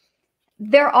think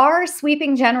there are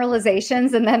sweeping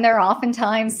generalizations and then there are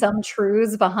oftentimes some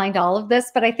truths behind all of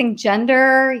this. But I think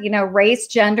gender, race,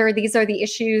 gender, these are the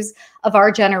issues of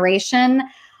our generation.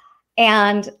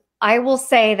 And I will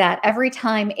say that every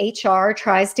time HR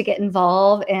tries to get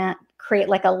involved and create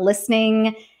like a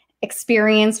listening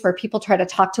experience where people try to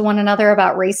talk to one another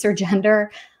about race or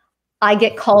gender, I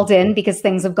get called in because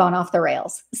things have gone off the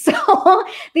rails. So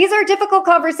these are difficult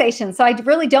conversations. So I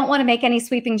really don't want to make any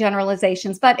sweeping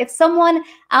generalizations. But if someone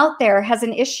out there has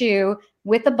an issue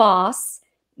with a boss,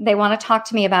 they want to talk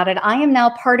to me about it, I am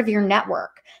now part of your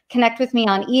network. Connect with me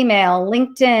on email,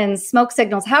 LinkedIn, smoke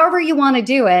signals, however you want to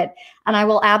do it. And I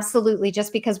will absolutely,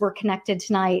 just because we're connected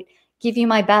tonight, give you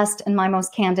my best and my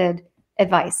most candid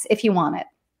advice if you want it.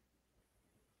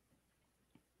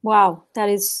 Wow, that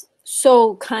is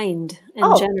so kind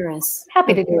and generous.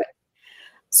 Happy to do it.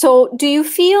 So do you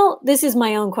feel, this is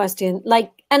my own question,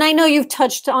 and I know you've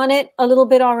touched on it a little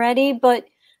bit already, but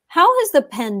how has the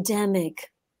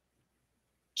pandemic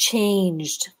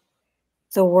changed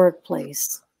the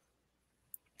workplace?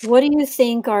 What do you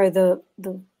think are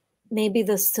maybe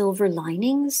the silver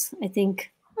linings? I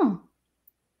think.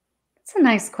 That's a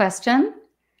nice question.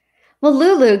 Well,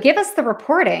 Lulu, give us the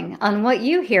reporting on what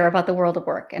you hear about the world of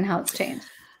work and how it's changed.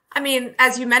 I mean,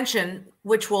 as you mentioned,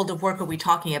 which world of work are we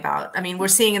talking about? I mean, we're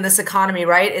seeing in this economy,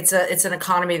 right? It's an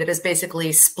economy that is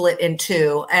basically split in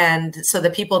two. And so the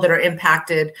people that are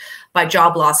impacted by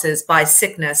job losses, by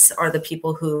sickness, are the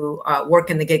people who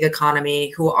work in the gig economy,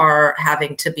 who are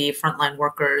having to be frontline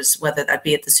workers, whether that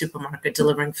be at the supermarket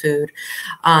delivering food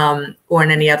or in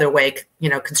any other way,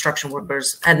 construction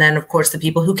workers. And then, of course, the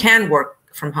people who can work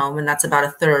from home, and that's about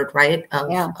a third, right, of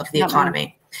the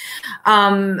economy.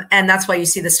 And that's why you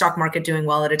see the stock market doing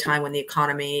well at a time when the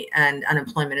economy and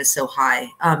unemployment is so high,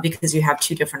 because you have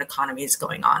two different economies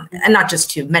going on, and not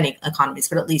just two, many economies,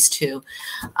 but at least two.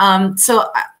 So,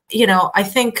 I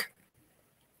think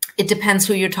it depends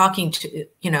who you're talking to,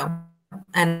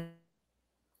 and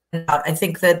I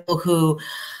think that people who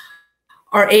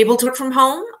are able to work from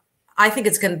home, I think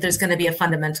there's going to be a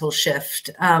fundamental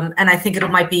shift. And I think it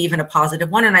might be even a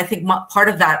positive one. And I think part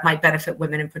of that might benefit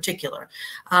women in particular.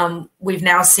 We've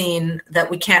now seen that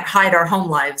we can't hide our home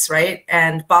lives, right?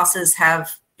 And bosses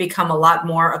have become a lot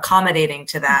more accommodating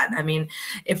to that. I mean,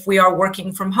 if we are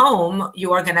working from home,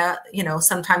 you are going to,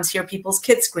 sometimes hear people's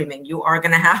kids screaming. You are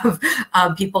going to have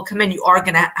people come in. You are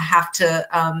going to have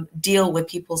to deal with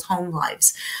people's home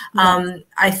lives.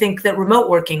 I think that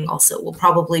remote working also will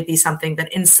probably be something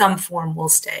that in some form will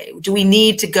stay. Do we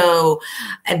need to go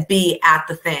and be at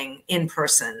the thing in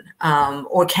person?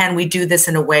 Or can we do this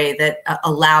in a way that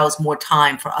allows more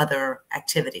time for other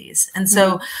activities? And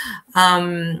so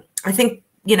I think,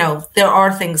 there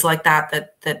are things like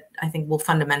that I think will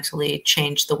fundamentally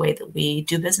change the way that we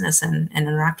do business and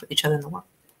interact with each other in the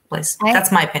workplace.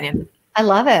 That's my opinion. I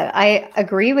love it. I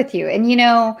agree with you. And,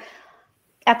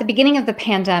 at the beginning of the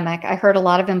pandemic, I heard a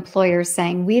lot of employers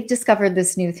saying, we've discovered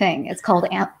this new thing. It's called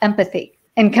empathy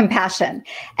and compassion.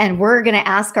 And we're going to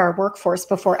ask our workforce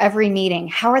before every meeting,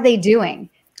 how are they doing?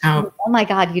 Oh my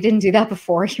God, you didn't do that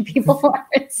before. You people are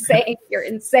insane. You're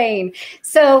insane.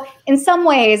 So in some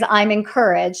ways, I'm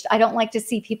encouraged. I don't like to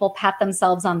see people pat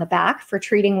themselves on the back for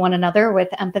treating one another with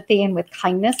empathy and with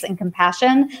kindness and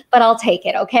compassion, but I'll take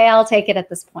it. Okay, I'll take it at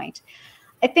this point.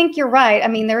 I think you're right. I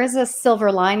mean, there is a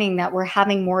silver lining that we're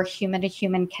having more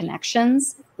human-to-human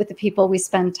connections with the people we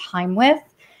spend time with.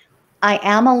 I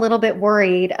am a little bit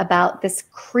worried about this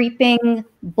creeping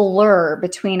blur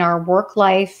between our work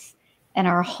life and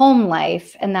our home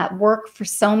life, and that work for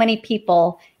so many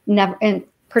people never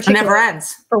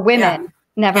ends. For women,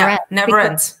 never ends. Never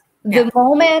ends. The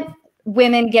moment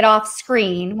women get off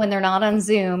screen when they're not on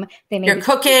Zoom. You're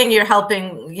cooking, you're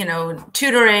helping,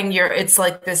 tutoring, it's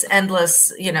like this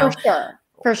endless, For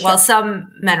sure. While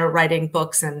some men are writing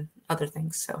books and other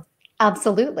things. So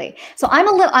absolutely. So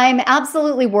I'm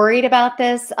absolutely worried about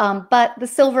this. But the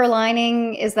silver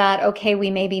lining is that, okay,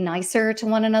 we may be nicer to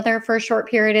one another for a short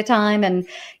period of time, and,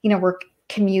 we're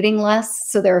commuting less.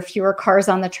 So there are fewer cars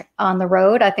on the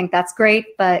road. I think that's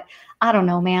great, but I don't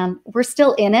know, man, we're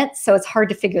still in it. So it's hard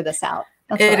to figure this out.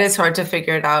 It is hard to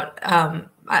figure it out.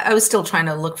 I was still trying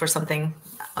to look for something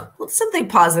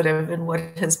positive in what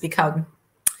has become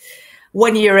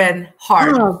 1 year in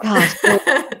hard. Oh gosh,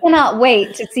 I cannot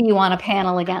wait to see you on a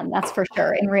panel again. That's for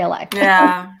sure, in real life.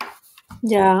 Yeah.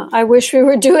 Yeah. I wish we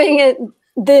were doing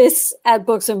this at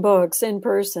Books and Books in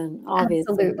person,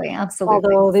 obviously.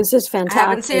 Absolutely. Although this is fantastic. I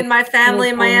haven't seen my family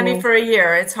in Miami for a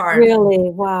year. It's hard. Really?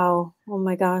 Wow. Oh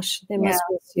my gosh. They must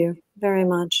miss you very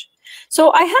much.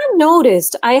 So I have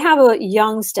noticed, I have a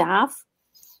young staff,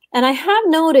 and I have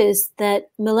noticed that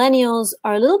millennials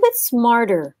are a little bit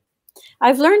smarter.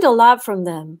 I've learned a lot from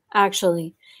them,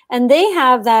 actually. And they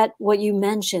have that, what you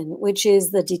mentioned, which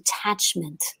is the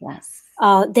detachment. Yes.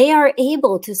 They are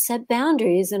able to set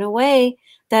boundaries in a way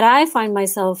that I find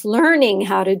myself learning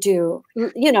how to do,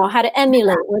 how to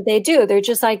emulate what they do. They're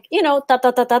just like, I'm going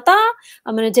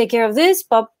to take care of this,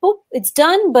 but boop, it's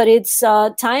done, but it's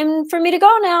time for me to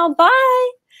go now. Bye.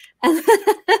 And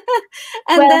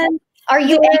then are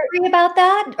you angry about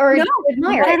that, or no, do you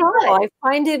admire not it? at all.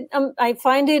 I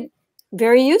find it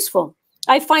very useful.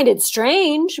 I find it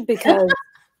strange because,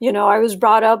 I was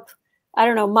brought up, I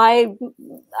don't know,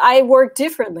 I work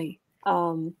differently.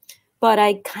 But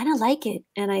I kind of like it,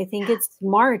 and I think it's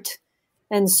smart.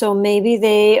 And so maybe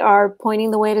they are pointing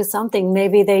the way to something.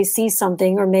 Maybe they see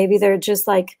something, or maybe they're just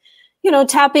like,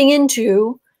 tapping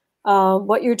into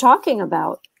what you're talking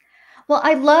about. Well,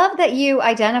 I love that you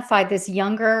identified this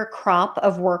younger crop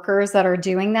of workers that are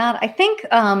doing that. I think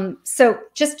so.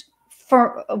 Just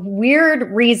for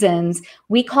weird reasons,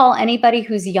 we call anybody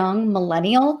who's young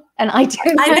millennial. And I know.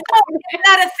 Isn't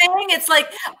that a thing? It's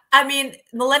like,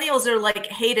 millennials are like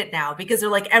hated now because they're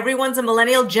like, everyone's a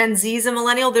millennial. Gen Z's a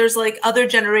millennial. There's like other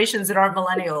generations that aren't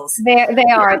millennials. They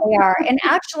are. And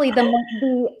actually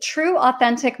the true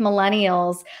authentic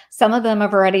millennials, some of them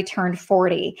have already turned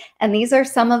 40. And these are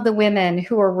some of the women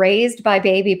who were raised by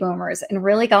baby boomers and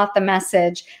really got the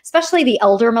message, especially the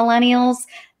elder millennials,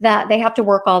 that they have to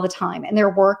work all the time and their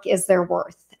work is their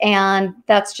worth. And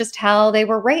that's just how they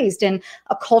were raised in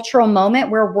a cultural moment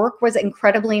where work was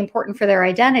incredibly important for their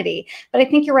identity. But I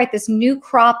think you're right. This new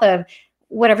crop of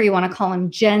whatever you want to call them,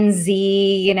 Gen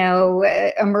Z,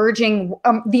 the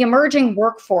emerging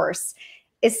workforce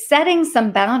is setting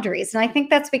some boundaries. And I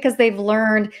think that's because they've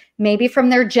learned maybe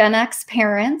from their Gen X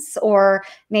parents, or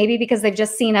maybe because they've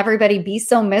just seen everybody be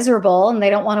so miserable and they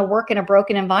don't want to work in a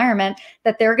broken environment,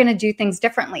 that they're going to do things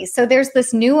differently. So there's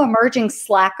this new emerging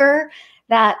slacker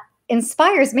that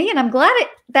inspires me. And I'm glad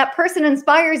that person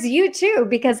inspires you too,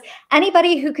 because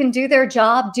anybody who can do their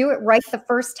job, do it right the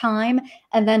first time,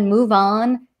 and then move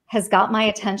on has got my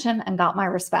attention and got my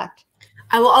respect.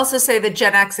 I will also say that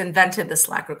Gen X invented the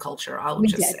slacker culture. I'll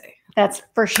just say. That's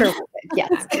for sure. Yes.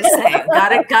 I'm just saying,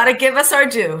 gotta give us our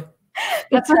due.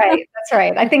 That's right. That's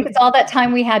right. I think it's all that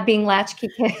time we had being latchkey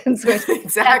kids.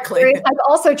 Exactly. That's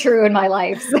also true in my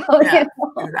life. So, yeah,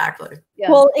 exactly.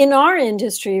 Yeah. Well, in our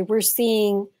industry, we're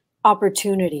seeing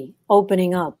opportunity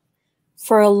opening up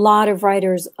for a lot of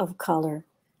writers of color,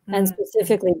 and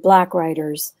specifically Black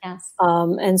writers. Yes.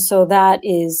 And so that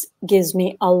gives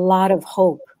me a lot of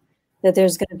hope that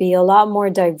there's going to be a lot more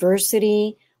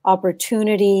diversity,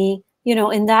 opportunity.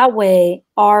 In that way,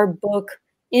 our book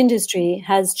industry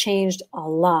has changed a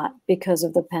lot because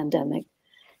of the pandemic.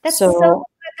 That's so good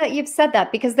that you've said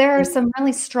that, because there are some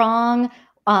really strong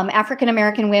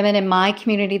African-American women in my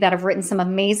community that have written some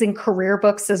amazing career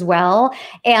books as well.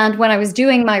 And when I was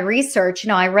doing my research,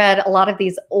 I read a lot of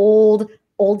these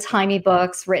old-timey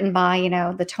books written by,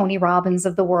 the Tony Robbins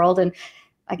of the world. And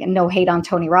again, no hate on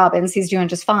Tony Robbins. He's doing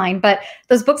just fine. But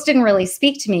those books didn't really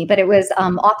speak to me. But it was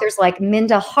authors like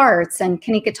Minda Harts and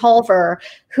Kanika Tolver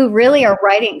who really are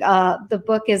writing. The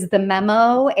book is The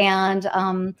Memo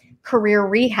and Career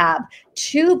Rehab.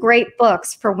 2 great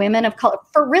books for women of color,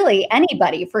 for really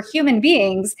anybody, for human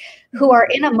beings who are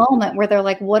in a moment where they're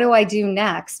like, what do I do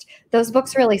next? Those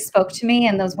books really spoke to me,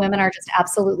 and those women are just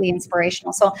absolutely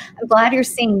inspirational. So I'm glad you're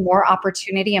seeing more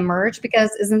opportunity emerge,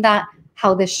 because isn't that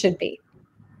how this should be?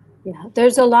 Yeah,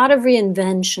 there's a lot of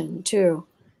reinvention too,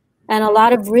 and a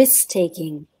lot of risk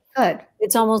taking. Good.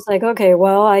 It's almost like, okay,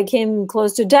 well, I came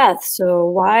close to death, so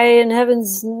why in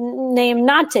heaven's name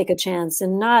not take a chance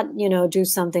and not, do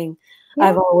something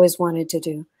I've always wanted to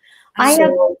do?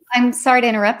 I'm sorry to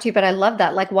interrupt you, but I love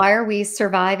that. Like, why are we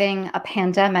surviving a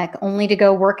pandemic only to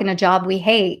go work in a job we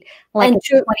hate? Like,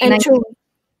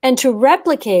 and to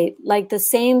replicate like the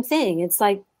same thing. It's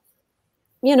like,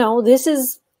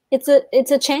 it's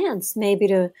a chance maybe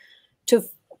to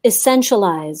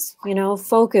essentialize,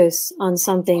 focus on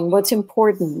something, what's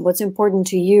important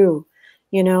to you,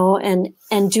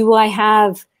 and do I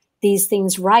have these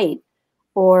things right?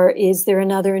 Or is there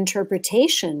another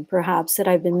interpretation perhaps that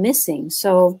I've been missing?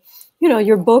 So,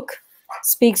 your book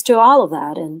speaks to all of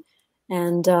that.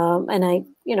 And I,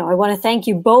 I want to thank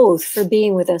you both for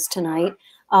being with us tonight.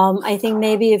 I think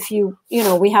maybe if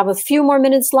we have a few more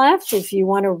minutes left, if you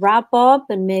want to wrap up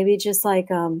and maybe just like,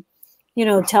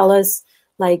 tell us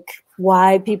like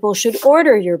why people should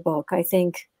order your book, I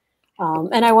think.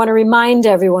 And I want to remind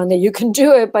everyone that you can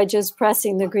do it by just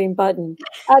pressing the green button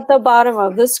at the bottom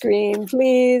of the screen,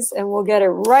 please, and we'll get it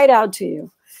right out to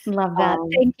you. Love that.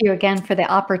 Thank you again for the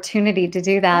opportunity to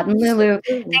do that. And Lulu,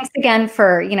 thanks again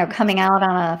for, coming out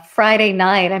on a Friday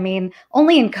night. I mean,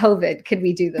 only in COVID could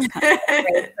we do this kind of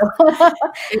thing.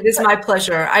 It is my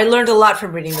pleasure. I learned a lot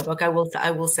from reading the book, I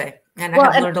will say. And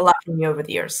I have learned a lot from you over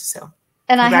the years. So.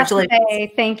 And I have to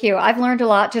say, thank you. I've learned a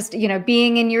lot just,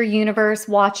 being in your universe,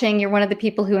 watching. You're one of the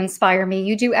people who inspire me.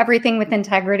 You do everything with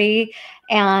integrity.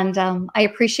 And I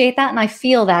appreciate that. And I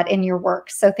feel that in your work.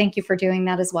 So thank you for doing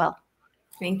that as well.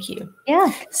 Thank you.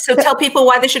 Yeah. So tell people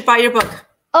why they should buy your book.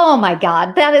 Oh, my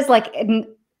God. That is like...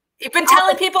 You've been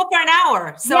telling people for an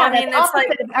hour. So, yeah, I mean, that's like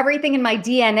of everything in my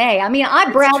DNA. I mean, I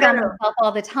brag on myself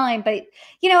all the time, but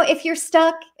if you're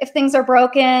stuck, if things are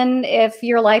broken, if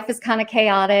your life is kind of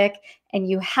chaotic and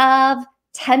you have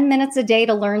 10 minutes a day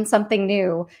to learn something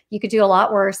new, you could do a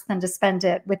lot worse than to spend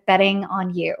it with betting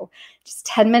on you. Just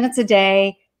 10 minutes a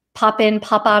day, pop in,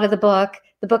 pop out of the book.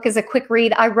 The book is a quick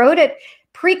read. I wrote it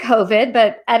pre-COVID,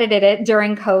 but edited it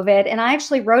during COVID. And I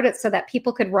actually wrote it so that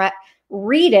people could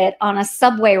read it on a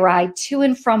subway ride to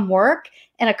and from work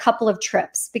and a couple of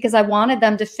trips, because I wanted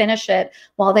them to finish it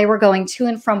while they were going to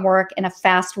and from work in a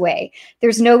fast way.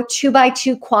 There's no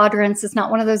 2x2 quadrants. It's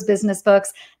not one of those business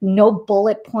books, no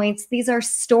bullet points. These are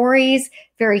stories,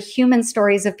 very human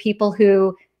stories of people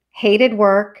who hated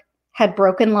work, had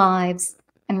broken lives,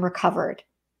 and recovered.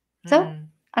 So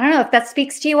I don't know if that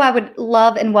speaks to you. I would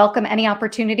love and welcome any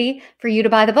opportunity for you to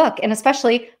buy the book, and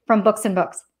especially from Books and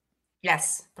Books.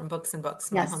 Yes, from Books and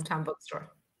Books, my hometown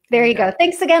bookstore. There you go.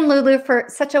 Thanks again, Lulu, for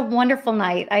such a wonderful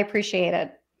night. I appreciate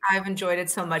it. I've enjoyed it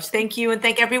so much. Thank you. And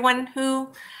thank everyone who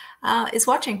is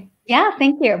watching. Yeah,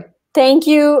 thank you. Thank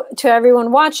you to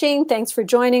everyone watching. Thanks for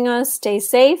joining us. Stay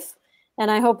safe.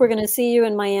 And I hope we're going to see you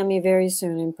in Miami very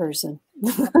soon in person.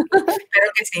 Espero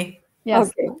que sí. Yes.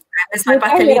 Okay. It's my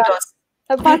pastelitos.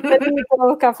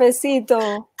 Pastelito,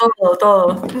 cafecito.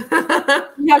 Todo.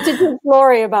 You have to tell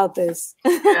Laurie about this.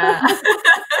 Yeah.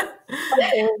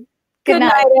 Okay. Good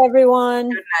night, everyone.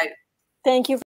 Good night. Thank you.